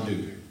the Father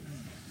do.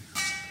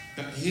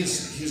 But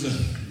here's the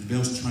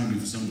bell's chiming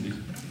for somebody.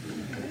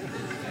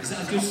 Is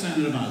that a good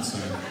sign or a bad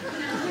sign?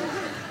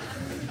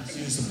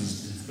 Here's somebody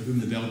for whom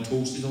the bell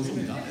toasted or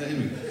something like that.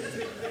 Anyway.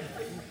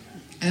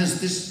 And there's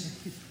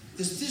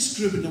this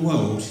group in the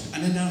world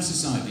and in our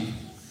society.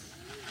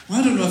 Well,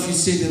 I don't know if you'd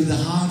say they're the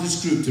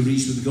hardest group to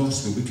reach with the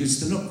gospel because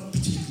they're not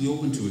particularly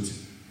open to it.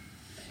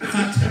 In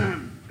fact,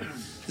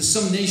 there's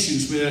some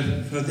nations where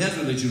their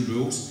religion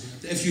rules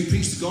that if you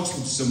preach the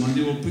gospel to someone,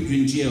 they will put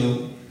you in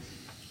jail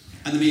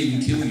and they may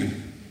even kill you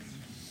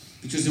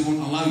because they won't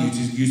allow you to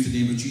use the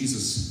name of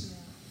Jesus.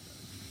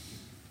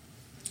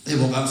 They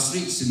walk out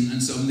streets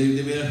and some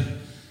they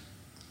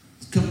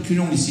can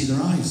only see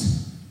their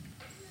eyes.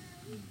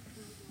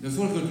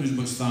 Before I go too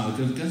much farther,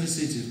 can I just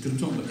say to you, can I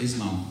talk about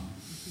Islam?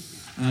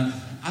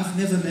 I've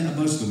never met a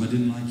Muslim I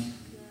didn't like.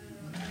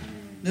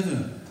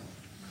 Never.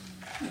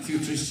 A few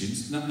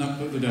Christians. No,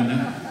 don't go down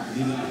there.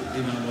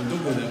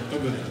 Don't go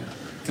there.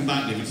 Come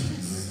back, David.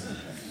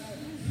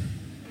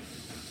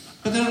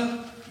 But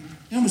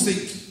you almost think,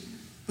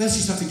 well, you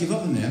just have to give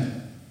up in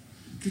there.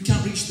 You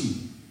can't reach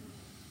them.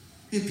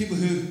 We have people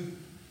who,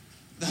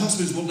 the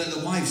husbands won't let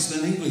their wives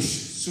learn English,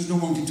 so no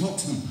one can talk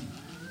to them.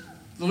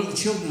 The little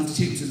children have to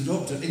take them to the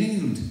doctor in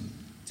England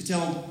to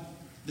tell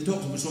the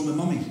doctor what's wrong with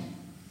mummy.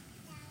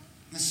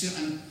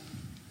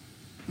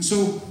 And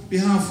so we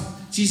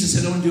have, Jesus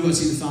said, I want to do what I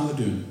see the Father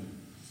do.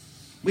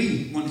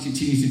 We want to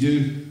continue to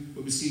do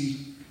what we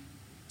see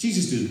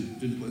Jesus do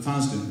what the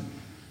Father's doing.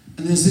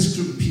 And there's this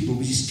group of people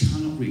we just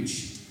cannot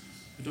reach.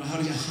 We don't know how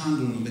to get a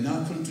handle on them in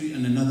our country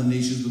and in other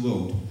nations of the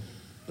world.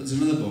 But there's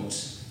another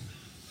box.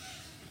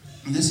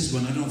 And this is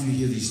one, I don't know if you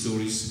hear these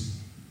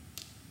stories.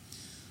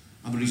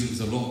 I've been reading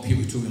with a lot of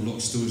people who told me a lot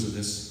of stories of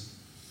this.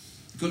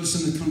 Go to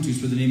some of the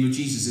countries where the name of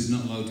Jesus is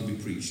not allowed to be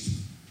preached.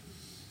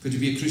 Because to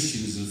be a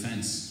Christian is an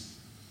offence.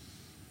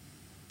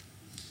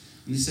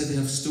 And they said they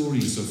have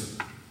stories of,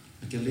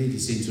 like a lady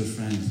saying to a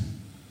friend,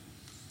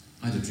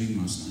 I had a dream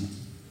last night.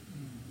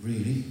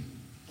 Really?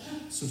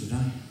 So did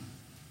I.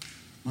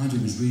 My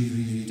dream was really,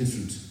 really, really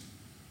different.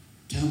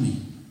 Tell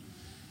me.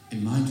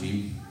 In my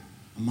dream,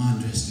 a man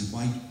dressed in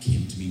white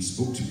came to me and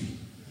spoke to me.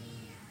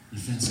 And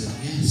the friend said,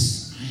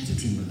 yes, I had a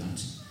dream of that.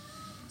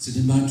 I said,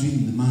 in my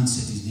dream, the man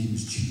said his name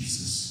was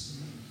Jesus.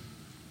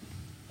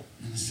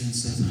 And his friend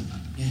said,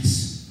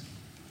 yes,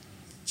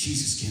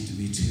 Jesus came to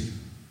me too.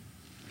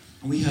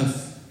 And we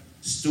have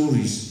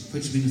stories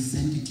which have been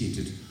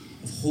authenticated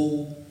of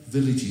whole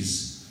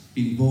villages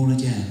being born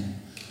again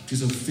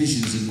because of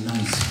visions in the night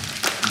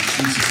and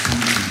Jesus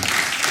coming in.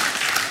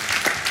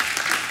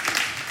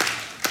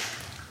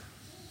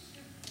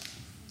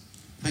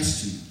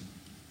 Question,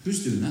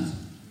 who's doing that?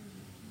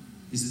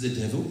 Is it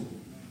the devil?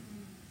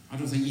 I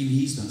don't think even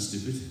he's that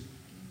stupid.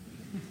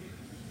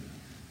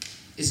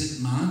 Is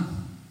it man?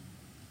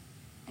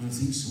 I don't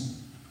think so.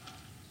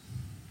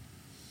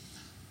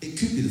 It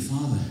could be the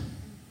Father.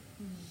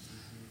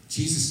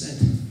 Jesus said,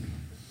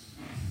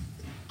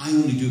 I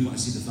only do what I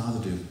see the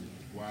Father do.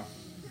 Wow.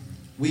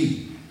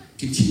 We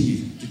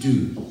continue to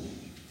do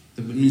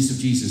the witness of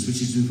Jesus,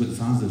 which is do what the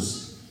Father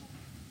does.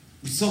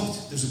 We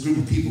thought there's a group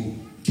of people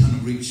we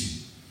cannot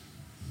reach.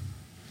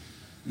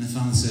 And the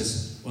Father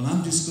says, well,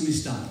 I'm just going to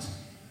start.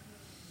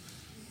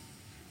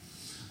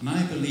 And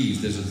I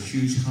believe there's a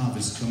huge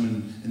harvest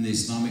coming in the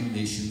Islamic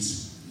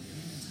nations.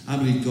 I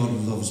believe God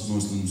loves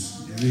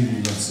Muslims,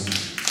 really loves them.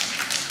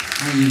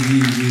 And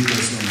he really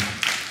does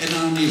them. In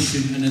our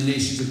nation and the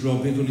nations abroad,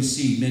 we're going to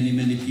see many,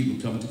 many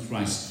people come to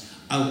Christ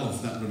out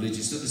of that religion.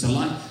 It's a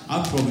lie.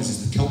 Our problem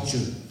is the culture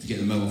to get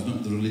them out of,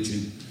 not the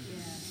religion.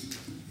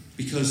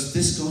 Because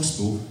this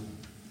gospel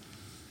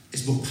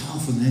is more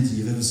powerful than anything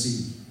you've ever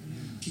seen.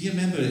 Can you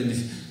remember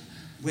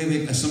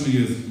it? Some of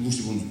you, most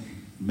of you won't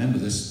remember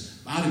this.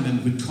 I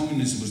remember when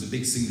communism was the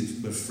big thing that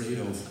we were afraid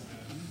of.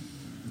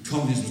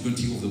 Communism was going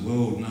to take over the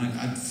world, and I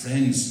had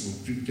friends,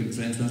 or people became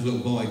friends when I was a little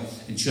boy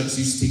in church.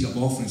 They used to take up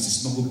offerings to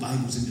smuggle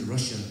Bibles into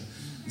Russia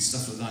and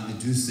stuff like that. And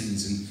they do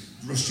things, and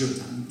Russia,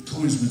 and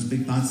communism was a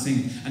big bad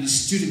thing, and it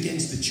stood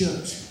against the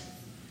church.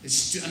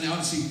 And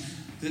obviously,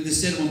 they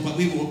said at one point,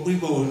 we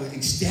will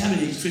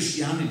exterminate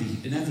Christianity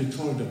in every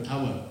corridor of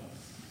power.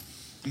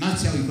 And I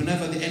tell you,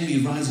 whenever the enemy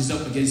rises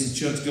up against the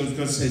church,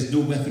 God says, no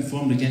weapon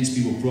formed against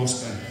me will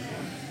prosper.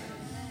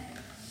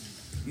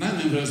 And I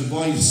remember as a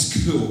boy in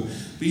school,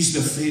 we used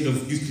to be afraid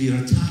of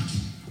nuclear attack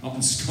up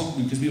in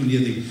Scotland because we were near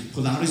the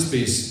Polaris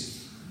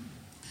base.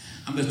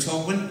 And we were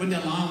taught when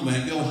the alarm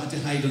went, we all had to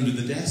hide under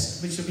the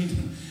desk. Which, I mean,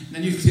 in a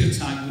nuclear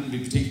attack wouldn't be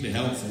particularly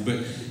helpful,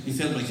 but you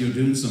felt like you were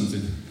doing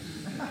something.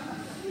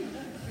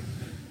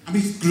 And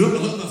we grew up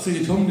a little bit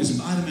afraid of communism,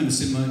 but I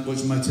remember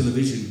watching my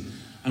television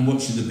and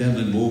watching the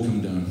Berlin Wall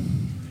come down.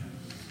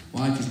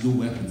 Why? Because no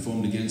weapon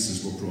formed against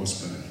us will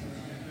prosper.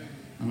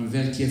 And I'm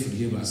very careful to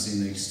hear what I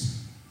say next.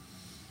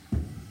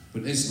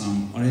 But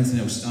Islam or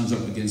anything else stands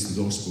up against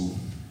the gospel,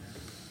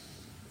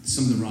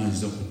 something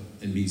rises up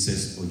in me and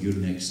says, oh, you're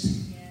next.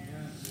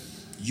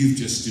 You've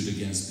just stood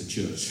against the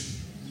church.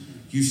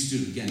 You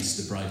stood against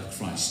the bride of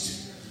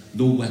Christ.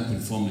 No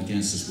weapon formed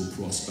against us will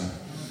prosper.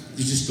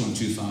 You've just gone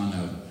too far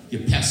now.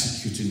 You're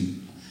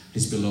persecuting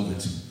his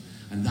beloved,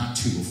 and that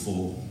too will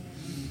fall.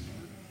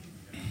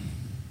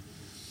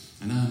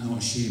 And I am not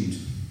ashamed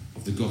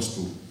of the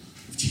gospel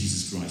of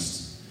Jesus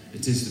Christ.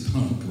 It is the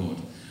power of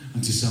God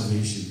unto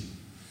salvation.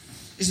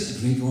 Isn't it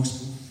a great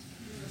gospel?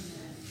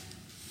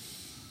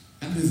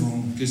 And move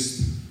on,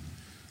 because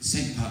the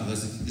second part of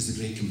this is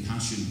the great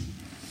compassion.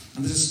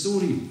 And there's a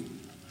story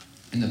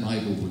in the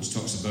Bible which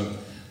talks about,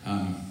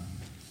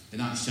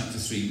 in Acts chapter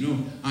 3, you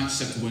know, Acts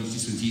chapter 1 is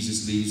just when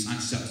Jesus leaves,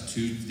 Acts chapter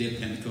 2, the day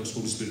of Pentecost,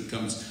 Holy Spirit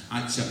comes,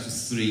 Acts chapter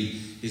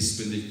 3 is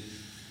when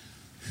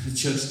the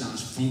church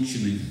starts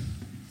functioning.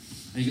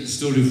 And you get the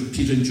story of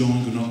Peter and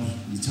John going up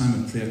in the time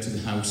of prayer to the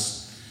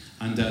house,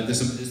 and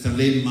there's a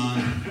lame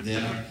man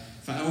there.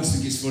 In fact, I always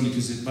think it's funny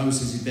because the Bible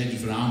says he's begging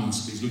for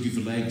arms, but he's looking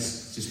for legs.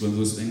 It's just one of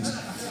those things.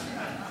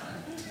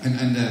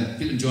 And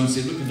Peter and John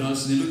say, look at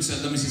us. And he looks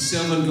at them and says,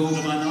 silver and gold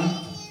have I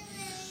none,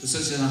 but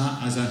such as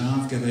I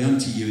have give I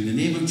unto you. In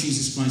the name of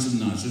Jesus Christ of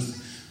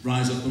Nazareth,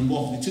 rise up and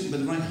walk. And he took him by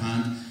the right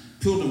hand,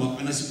 pulled him up,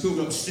 and as he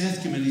pulled up,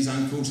 strength came in his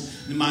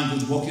ankles, and the man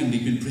goes walking and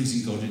leaping,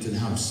 praising God into the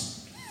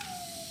house.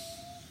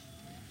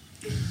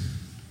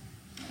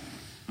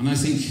 And I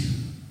think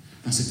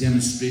that's a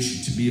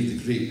demonstration to me of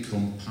the great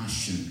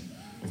compassion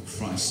of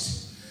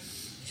Christ.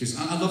 Because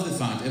I love the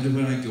fact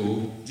everywhere I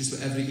go, just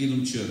for every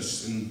Elam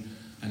church, and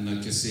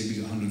like I say,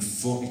 we've got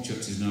 140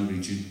 churches in our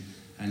region,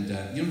 and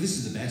this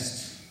is the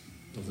best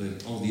of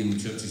all the Elam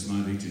churches in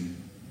my region.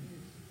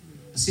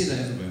 I say that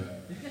everywhere.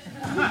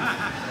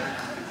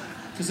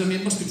 Because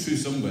it must be true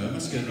somewhere, I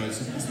must get it right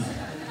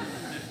somewhere.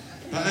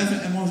 But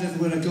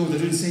everywhere I go, they're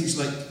doing things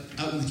like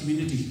out in the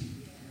community.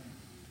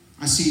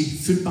 I see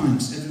food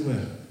banks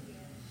everywhere.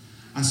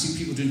 I see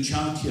people doing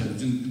childcare,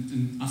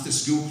 doing after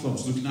school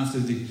clubs, looking after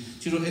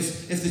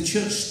if the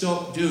church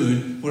stopped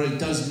doing what it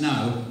does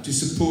now to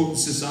support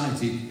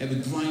society, it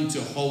would grind to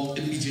a halt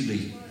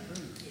immediately.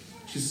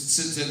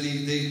 Because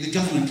the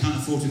government can't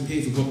afford to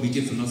pay for what we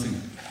give for nothing.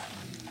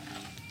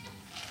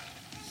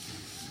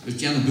 It was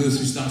General Booth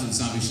who started the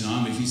Salvation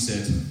Army. He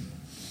said,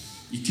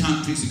 you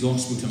can't preach the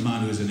gospel to a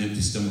man who has an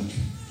empty stomach.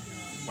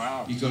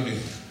 Wow. You've got to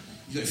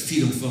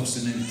feed him first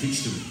and then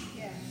preach to him.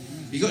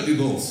 You've got to do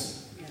both.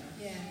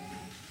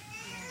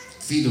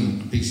 Feed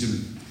them and preach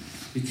them.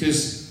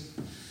 Because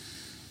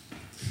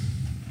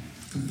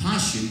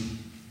compassion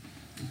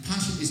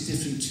is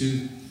different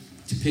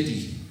to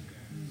pity.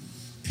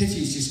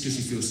 Pity is just because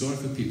you feel sorry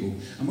for people.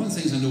 And one of the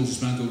things I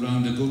notice when I go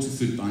around, I go to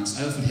food banks.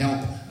 I often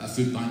help at a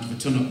food bank. If I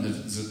turn up and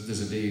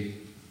there's a day,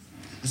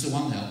 I say,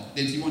 one help.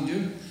 Then do you want to do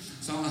it?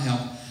 So I'll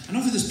help. And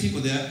often there's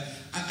people there,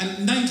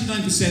 and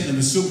 99% of them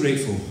are so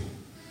grateful.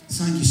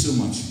 Thank you so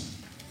much.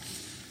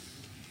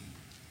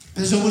 But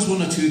there's always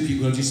one or two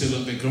people who are just a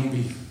little bit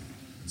grumpy.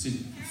 So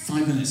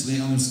 5 minutes late,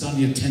 I'm going to stand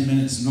here 10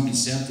 minutes, I'm not been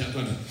served, I've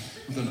got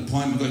an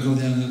appointment, I've got to go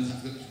there.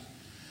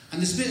 And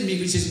there's a bit of me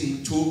which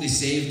isn't totally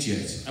saved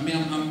yet. I mean,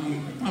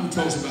 the Bible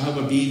talks about how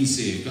we're being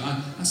saved, but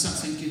I start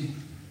thinking,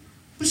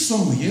 what's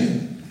wrong with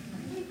you?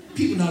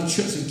 People in our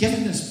church have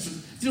given us.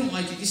 If you don't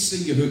like it, just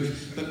sling your hook.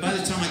 But by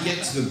the time I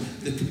get to them,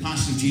 the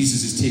compassion of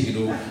Jesus is taken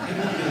over. It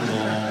won't be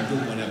long,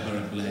 don't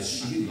whatever,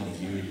 bless you,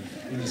 love you.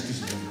 It's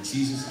because you love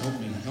Jesus, help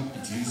me,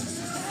 Jesus.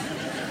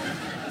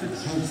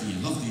 How can you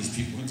love these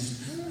people? It's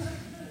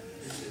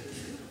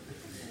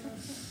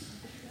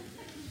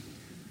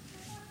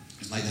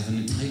like they have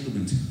an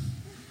entitlement.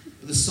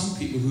 But there's some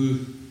people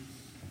who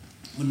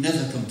will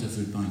never come to a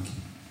food bank.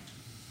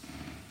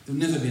 They'll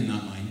never be in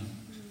that line.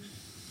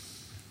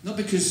 Not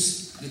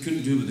because they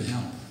couldn't do it with the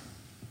help.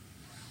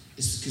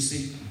 It's because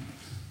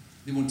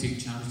they won't take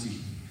charity.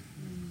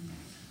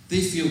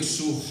 They feel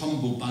so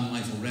humbled by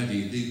life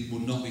already, they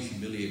will not be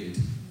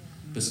humiliated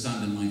but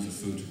stand in line for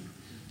food.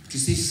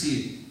 Because they see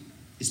it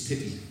as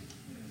pity.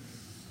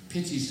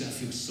 Pity is that I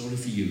feel sorry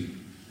for you.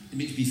 It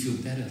makes me feel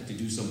better to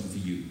do something for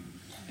you.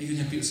 And you can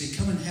have people say,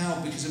 come and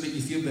help because it makes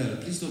you feel better.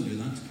 Please don't do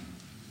that.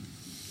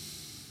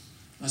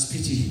 That's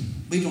pity.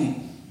 We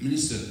don't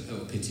minister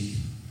out of pity.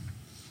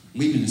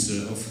 We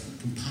minister out of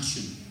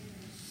compassion.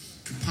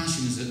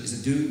 Compassion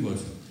is a doing word.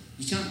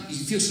 You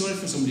feel sorry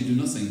for somebody and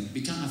do nothing, but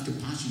you can't have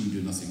compassion and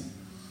do nothing.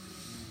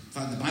 In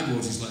fact, the Bible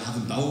is like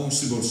having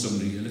bowels towards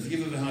somebody, and if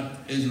you've ever had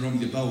anything wrong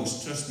with your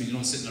bowels, trust me, you're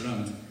not sitting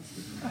around.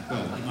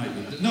 Well, you might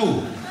be.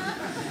 No!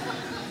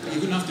 You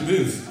wouldn't have to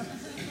move.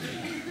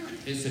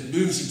 If it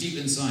moves you deep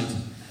inside.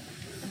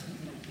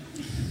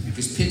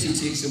 Because pity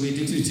takes away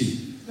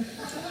dignity.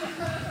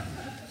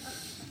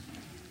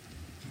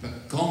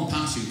 But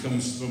compassion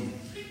comes from,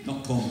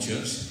 not calm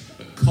church,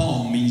 but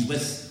calm means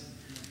with.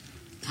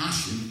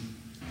 Passion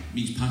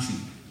means passion.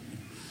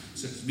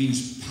 So it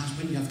means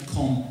when you have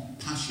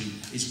compassion,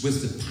 it's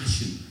with the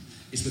passion.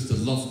 It's with the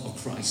love of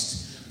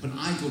Christ. When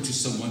I go to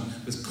someone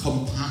with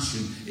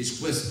compassion,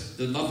 it's with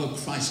the love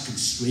of Christ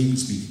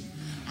constrains me.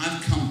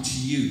 I've come to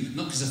you,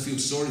 not because I feel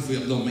sorry for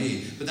you, love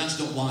me, but that's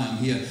not why I'm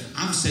here.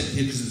 I'm sent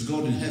here because there's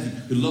God in heaven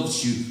who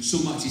loves you so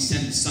much he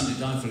sent his son to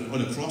die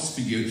on a cross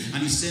for you,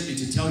 and he sent me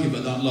to tell you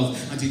about that love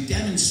and to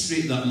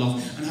demonstrate that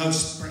love and how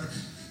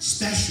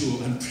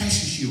special and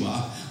precious you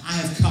are. I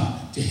have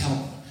come to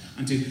help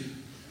and to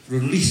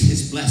release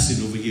his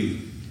blessing over you.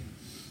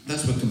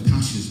 That's what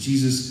compassion is.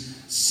 Jesus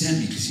sent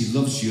me because he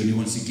loves you and he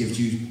wants to give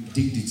you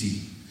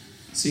dignity.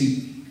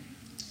 See,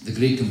 the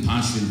great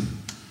compassion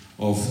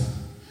of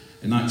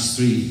in Acts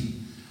 3,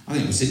 I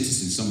think it was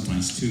interesting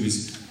sometimes too,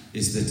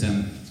 is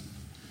that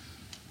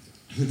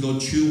who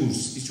God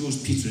chose. He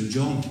chose Peter and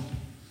John,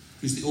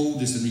 who's the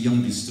oldest and the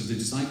youngest of the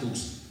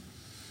disciples.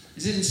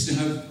 Isn't it interesting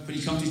how when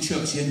you come to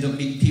church you end up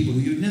meeting people who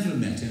you'd never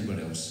met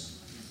anywhere else?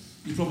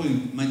 You probably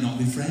might not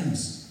be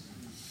friends.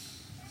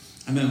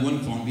 I mean, at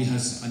one point we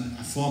had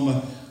a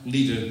former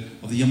leader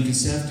of the Young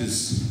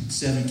Conservatives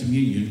serving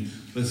communion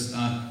with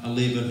a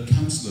Labour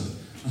councillor.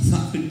 And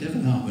that would never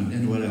happen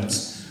anywhere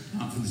else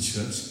apart from the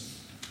church.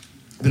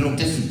 They're all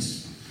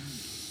different.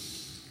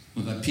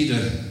 Well, like Peter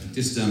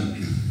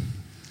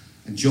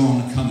and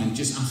John are coming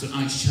just after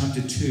Acts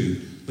chapter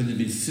 2 when they've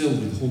been filled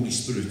with the Holy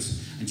Spirit.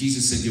 And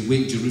Jesus said, you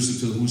wait in Jerusalem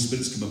till the Holy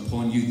Spirit's come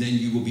upon you, then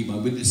you will be my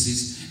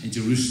witnesses in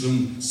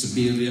Jerusalem,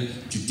 Samaria,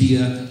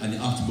 Judea, and the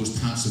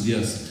uttermost parts of the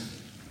earth.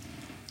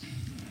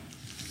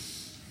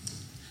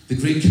 The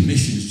Great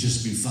Commission has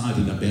just been fired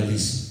in their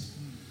bellies.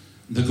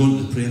 And they're going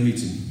to the prayer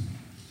meeting,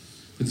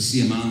 but they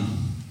see a man.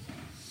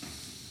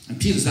 And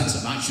Peter's that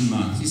sort of action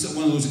man. He's not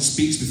one of those that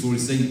speaks before he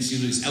thinks,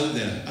 he's out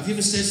there. Have you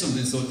ever said something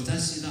and thought, did I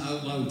say that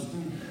out loud?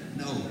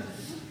 No,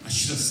 I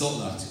should have thought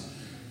that.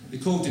 They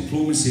call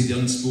diplomacy the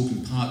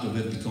unspoken part of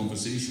every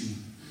conversation.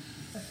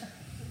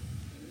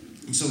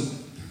 And so,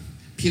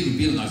 Peter would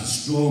be like a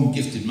strong,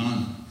 gifted man.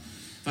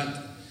 In fact,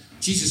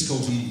 Jesus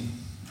called him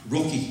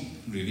Rocky,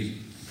 really.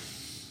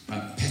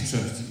 Peter,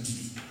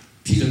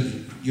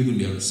 you're going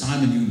to be a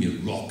Simon, you're going to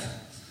be a rock.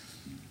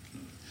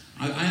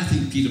 I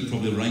think Peter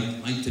probably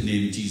liked the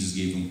name Jesus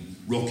gave him,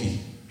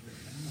 Rocky.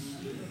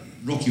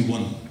 Rocky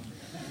 1.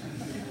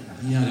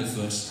 He had it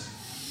first.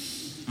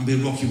 I'll be a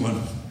Rocky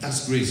 1.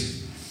 That's great.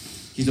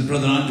 His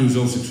brother Andrew's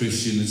also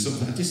Christian and stuff.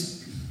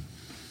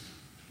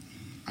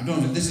 I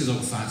don't know, this is all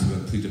fact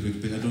about Peter,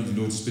 but I don't even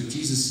notice. But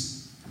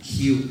Jesus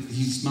healed,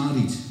 he's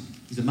married.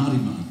 He's a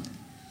married man.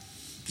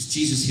 Because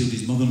Jesus healed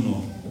his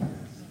mother-in-law.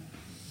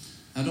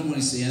 I don't want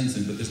to say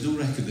anything, but there's no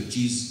record that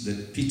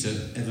Peter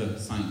ever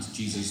thanked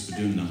Jesus for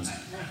doing that.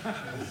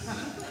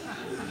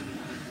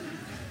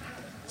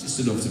 Just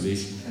an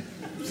observation.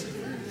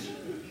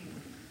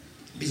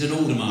 He's an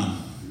older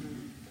man,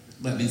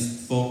 like in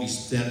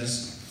 40s,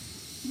 30s.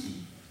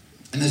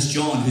 And there's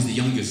John, who's the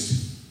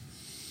youngest.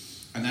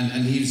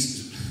 And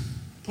he's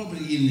probably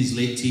in his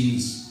late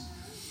teens.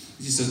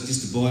 He's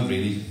just a boy,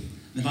 really. And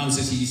the Bible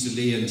says he used to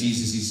lay on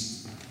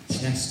Jesus'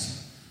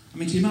 chest. I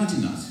mean, can you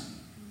imagine that?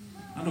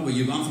 I don't know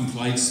where I'm from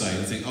Clydeside.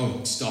 I think,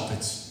 oh, stop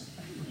it.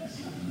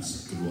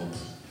 Let's grow up.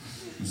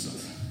 And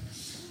stuff.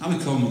 I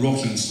would call him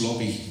Rocky and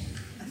Sloppy.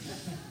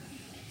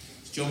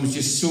 John was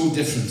just so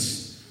different.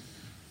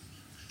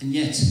 And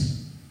yet,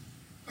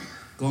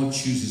 God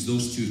chooses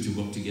those two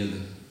to work together.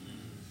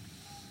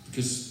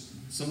 Because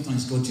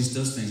sometimes God just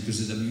does things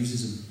because it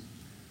amuses him.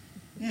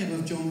 Yeah,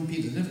 well, John and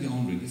Peter never get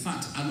on really. In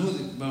fact, I know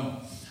that,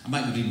 well, I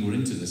might be reading more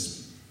into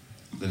this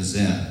than is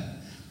there.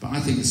 But I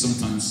think that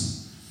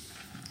sometimes,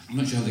 I'm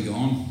not sure how they get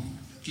on.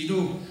 Do you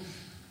know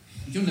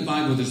in the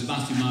Bible there's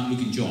Matthew, Mark, Luke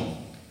and John?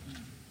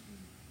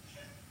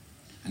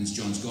 And it's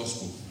John's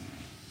Gospel.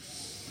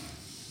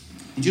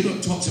 And do you know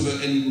what it talks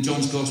about in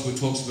John's Gospel? It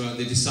talks about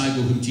the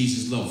disciple whom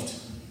Jesus loved.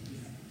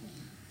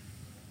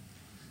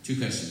 2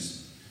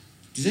 questions.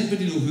 Does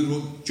anybody know who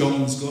wrote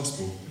John's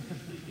Gospel?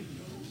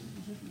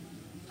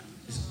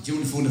 Do you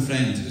want to phone a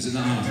friend? Is it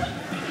that hard?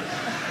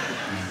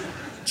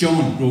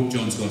 John wrote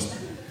John's Gospel.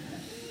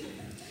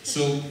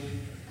 So,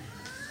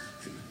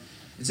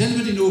 does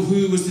anybody know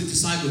who was the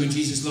disciple who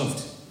Jesus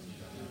loved?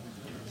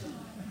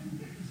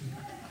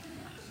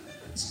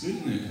 It's good,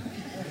 isn't it?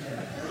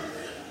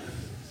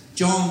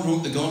 John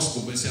wrote the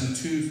Gospel, but I'm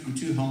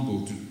too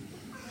humble to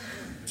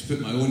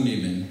put my own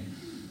name in.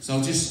 So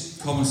I'll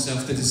just call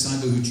myself the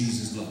disciple who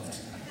Jesus loved.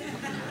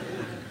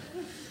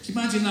 Can you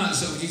imagine that?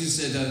 So Jesus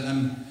said,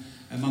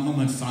 my mum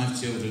had 5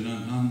 children,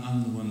 and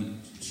I'm the one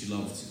that she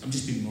loved. I'm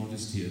just being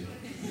modest here.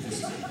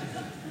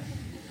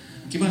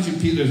 Can you imagine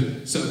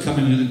Peter sort of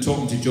coming in and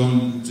talking to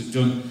John?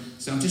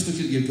 So I'm just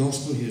looking at your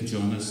Gospel here,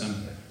 John. It's,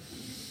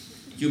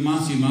 you,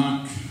 Matthew,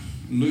 Mark,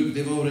 and Luke,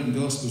 they've all written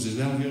Gospels as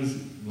well. Yours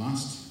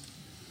last.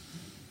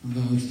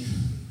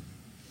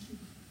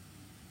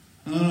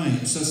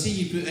 Alright, so I see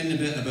you put in a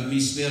bit about me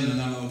swearing at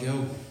that little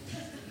girl.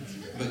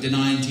 About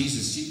denying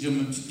Jesus.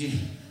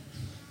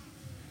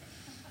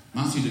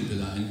 Matthew didn't put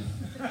that in.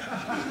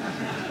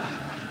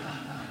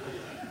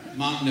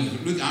 Mark never.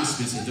 Luke asked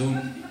me, I said,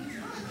 don't.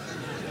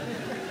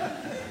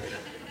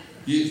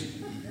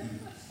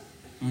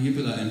 You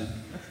put that in.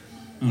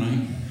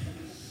 Alright.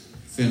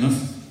 Fair enough.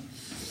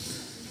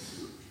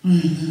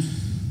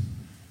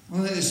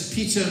 Well, it's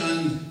Peter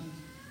and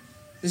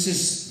this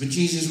is when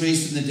Jesus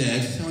raised from the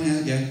dead. Oh,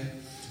 yeah.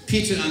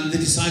 Peter and the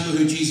disciple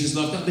who Jesus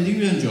loved. That'd be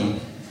you and John.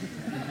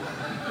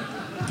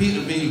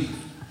 Peter being the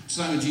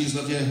disciple Jesus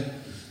loved, yeah.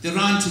 They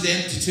ran to the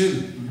empty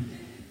tomb.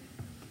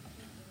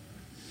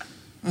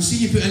 I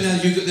see you put in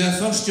there, you got there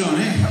first, John,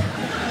 eh?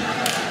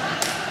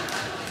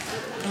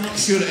 I'm not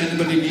sure that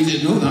anybody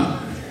needed to know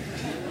that.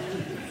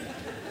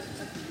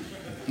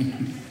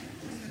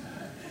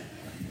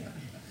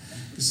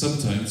 Because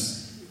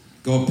sometimes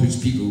God puts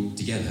people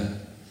together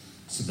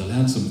so they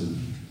learn something.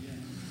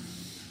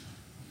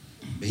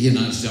 But here in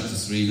Acts chapter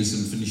 3, listen,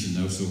 I'm finishing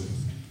now, so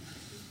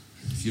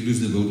if you're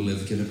losing the will to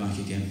live, get it back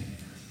again.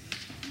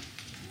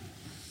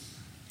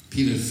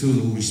 Peter, full of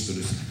the Holy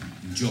Spirit,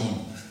 and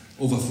John,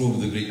 overflowing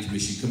with the Great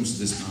Commission, comes to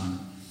this man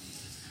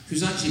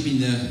who's actually been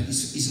there,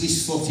 he's at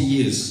least 40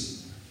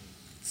 years.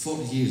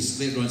 40 years.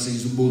 Later on, it says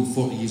he's more than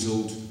 40 years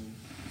old.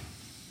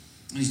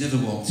 And he's never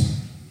walked.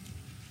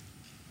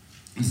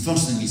 And the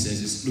first thing he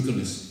says is, look at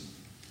this.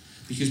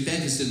 Because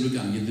beggars didn't look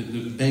at you,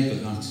 they beg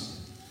like that.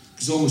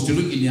 Because almost to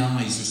look in the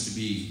eyes was to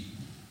be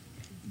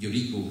your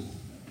equal.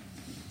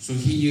 So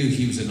he knew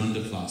he was an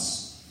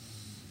underclass.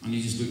 And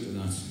he just looked at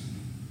that.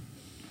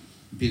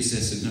 And Peter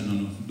said,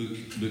 no,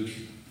 look,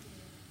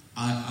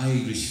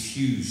 I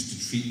refuse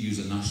to treat you as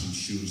a national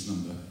insurance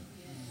number.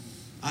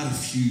 I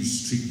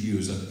refuse to treat you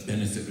as a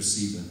benefit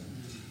receiver.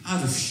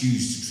 I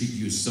refuse to treat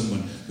you as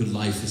someone whose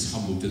life is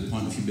humbled to the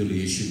point of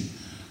humiliation.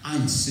 I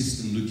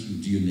insist on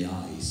looking you in the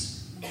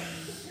eyes.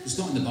 It's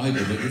not in the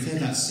Bible, but we've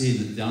heard that saying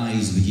that the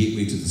eyes are the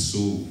gateway to the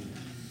soul.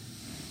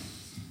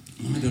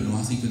 I don't know,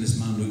 I think when this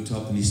man looked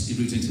up and he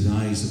looked into the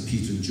eyes of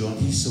Peter and John,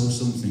 he saw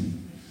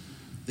something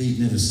that he'd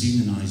never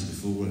seen in eyes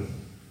before.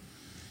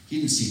 He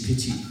didn't see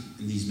pity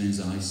in these men's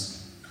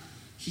eyes.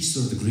 He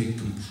saw the great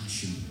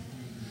compassion.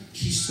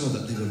 He saw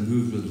that they were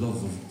moved with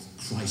love of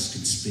Christ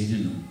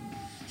constraining them.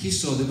 He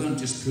saw they weren't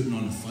just putting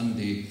on a fun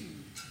day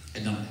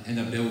in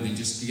a building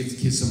just to give the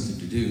kids something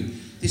to do.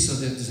 They saw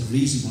that there's a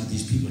reason why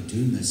these people are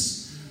doing this.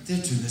 They're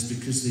doing this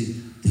because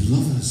they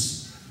love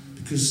us.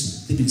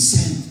 Because they've been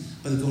sent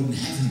by the God in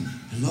heaven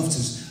who loves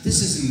us.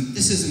 This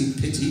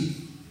isn't pity.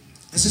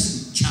 This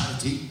isn't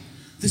charity.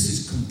 This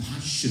is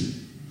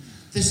compassion.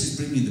 This is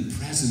bringing the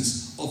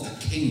presence of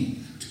the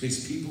King to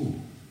his people.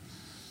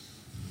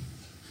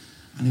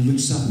 And he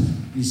looks up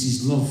and he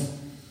sees love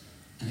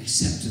and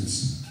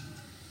acceptance.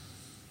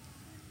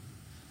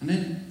 And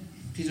then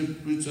Peter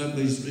looks up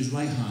with his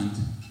right hand.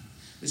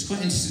 It's quite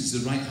interesting,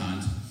 it's the right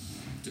hand.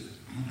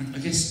 I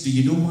guess, do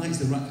you know why it's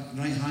the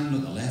right hand,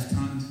 not the left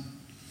hand?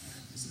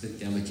 It's a bit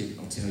delicate,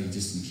 I'll tell you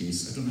just in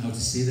case. I don't know how to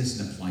say this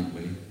in a polite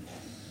way.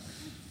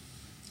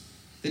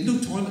 There's no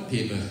toilet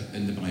paper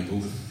in the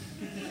Bible.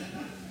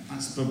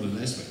 That's probably the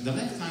best way. The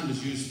left hand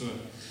is used for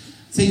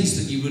things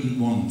that you wouldn't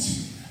want.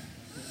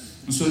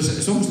 And so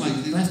it's almost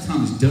like the left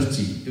hand is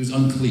dirty. It was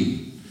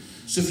unclean.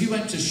 So if you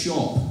went to a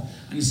shop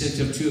and you said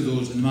to have 2 of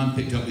those and the man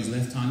picked up his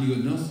left hand, you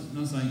go, no,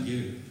 thank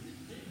you.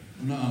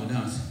 I'm not having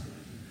that.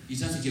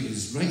 he's had to give it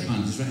his right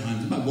hand.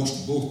 He might wash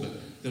them both, but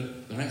the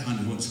right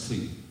hand was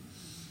clean.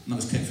 And that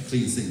was kept for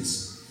clean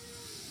things.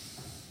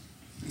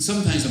 And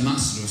sometimes a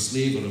master or a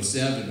slave or a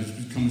servant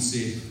would come and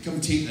say,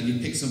 come take that, and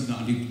he'd pick something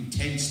out and he'd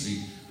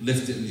intentionally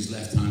lift it in his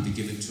left hand to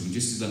give it to him,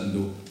 just to let him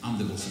know, I'm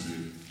the boss of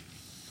you.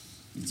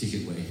 And take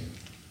it away.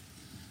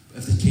 But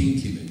if the king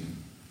came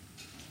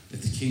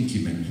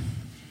in,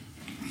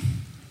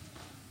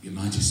 Your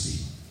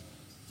Majesty,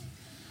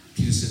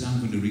 Peter said, I'm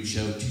going to reach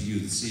out to you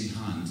with the same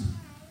hand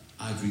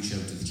I've reached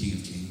out to the King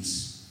of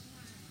Kings.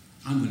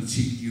 I'm going to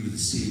treat you with the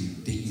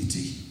same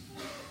dignity.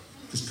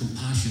 Because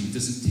compassion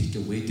doesn't take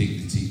away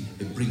dignity,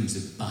 it brings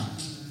it back.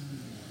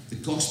 The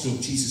gospel of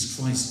Jesus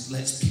Christ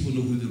lets people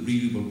know who they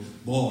really were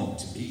born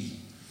to be.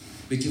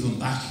 We give them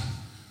back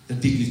their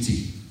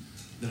dignity,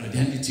 their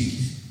identity,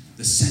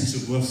 the sense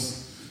of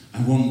worth,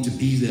 and wanting to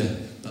be there,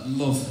 that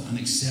love and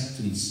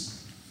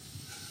acceptance.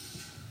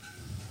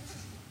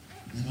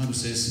 And the Bible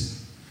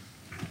says,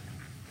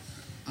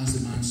 as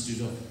the man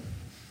stood up,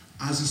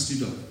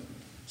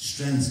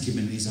 strength came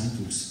into his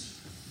ankles.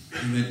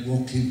 He went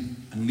walking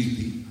and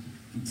leaping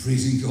and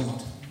praising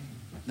God.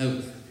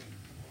 Now,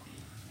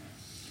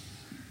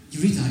 you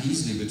read that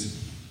easily, but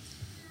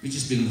we've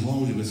just been on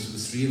holiday with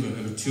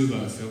two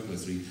of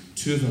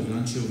our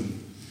grandchildren.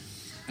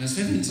 And it's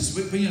very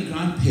interesting. When you're a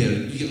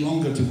grandparent, you get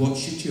longer to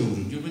watch your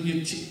children. When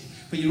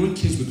your own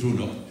kids were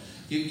grown up,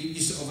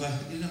 you sort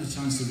of you didn't have a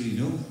chance to really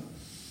know.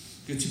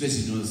 You're too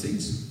busy doing other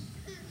things.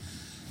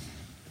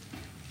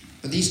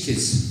 But these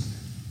kids,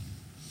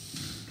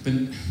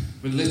 when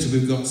later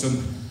we've got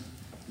some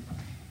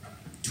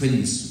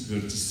twins who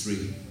are just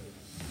 3.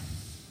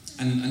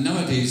 And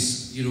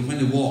nowadays, when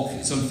they walk,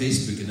 it's on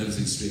Facebook and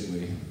everything straight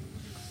away.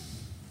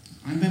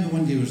 I remember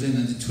one day I was in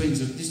and the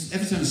twins,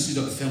 every time they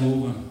stood up, they fell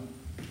over.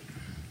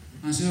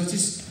 And I said,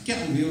 just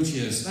get on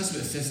wheelchairs. That's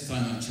about the 5th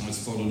time that child's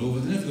fallen over.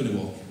 They're never going to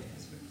walk.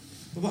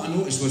 But what I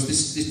noticed was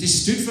they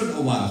stood for a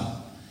little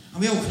while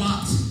and we all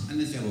clapped and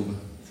they fell over.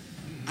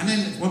 And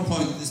then at one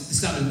point they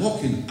started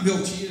walking and we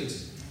all cheered.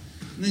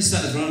 And they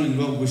started running.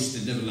 We all wished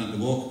they'd never learned to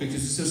walk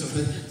because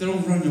they're all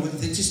running away.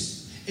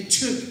 It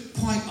took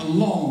quite a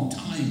long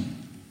time.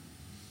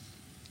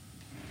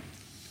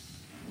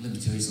 Let me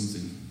tell you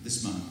something.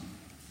 This man,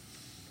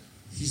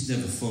 he's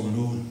never fallen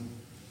over.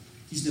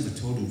 He's never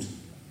toddled.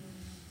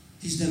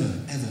 He's never,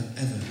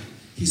 ever.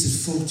 He's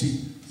had 40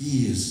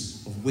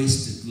 years of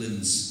wasted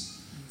limbs.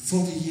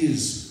 40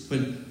 years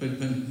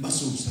when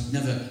muscles have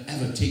never,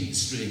 ever taken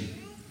strain.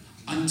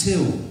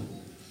 Until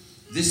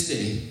this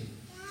day,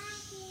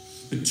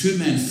 when 2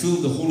 men full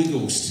of the Holy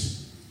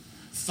Ghost,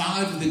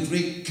 fired with the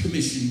Great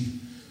Commission,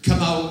 come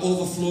out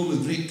overflowed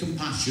with great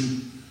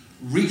compassion,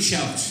 reach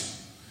out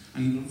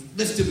and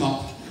lift him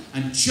up,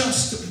 and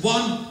just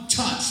one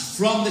touch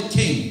from the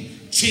King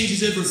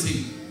changes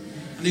everything.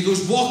 And he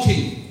goes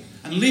walking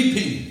and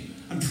leaping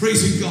and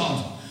praising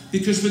God.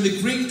 Because when the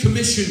Great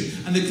Commission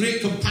and the Great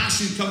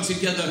Compassion come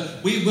together,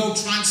 we will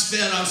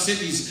transfer our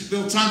cities.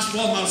 We'll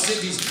transform our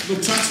cities.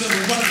 We'll transfer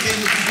from one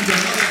kingdom into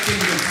another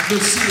kingdom. We'll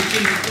see the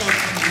kingdom of God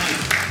come to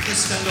life. Let's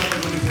stand up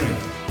and we'll pray.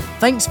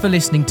 Thanks for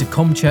listening to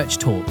ComChurch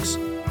Talks.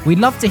 We'd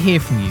love to hear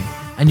from you,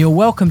 and you're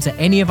welcome to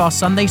any of our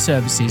Sunday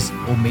services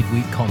or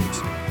midweek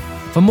comms.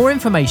 For more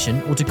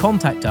information or to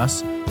contact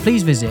us,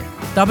 please visit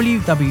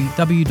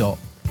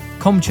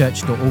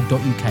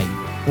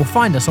www.comchurch.org.uk or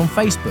find us on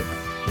Facebook.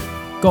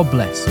 God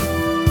bless.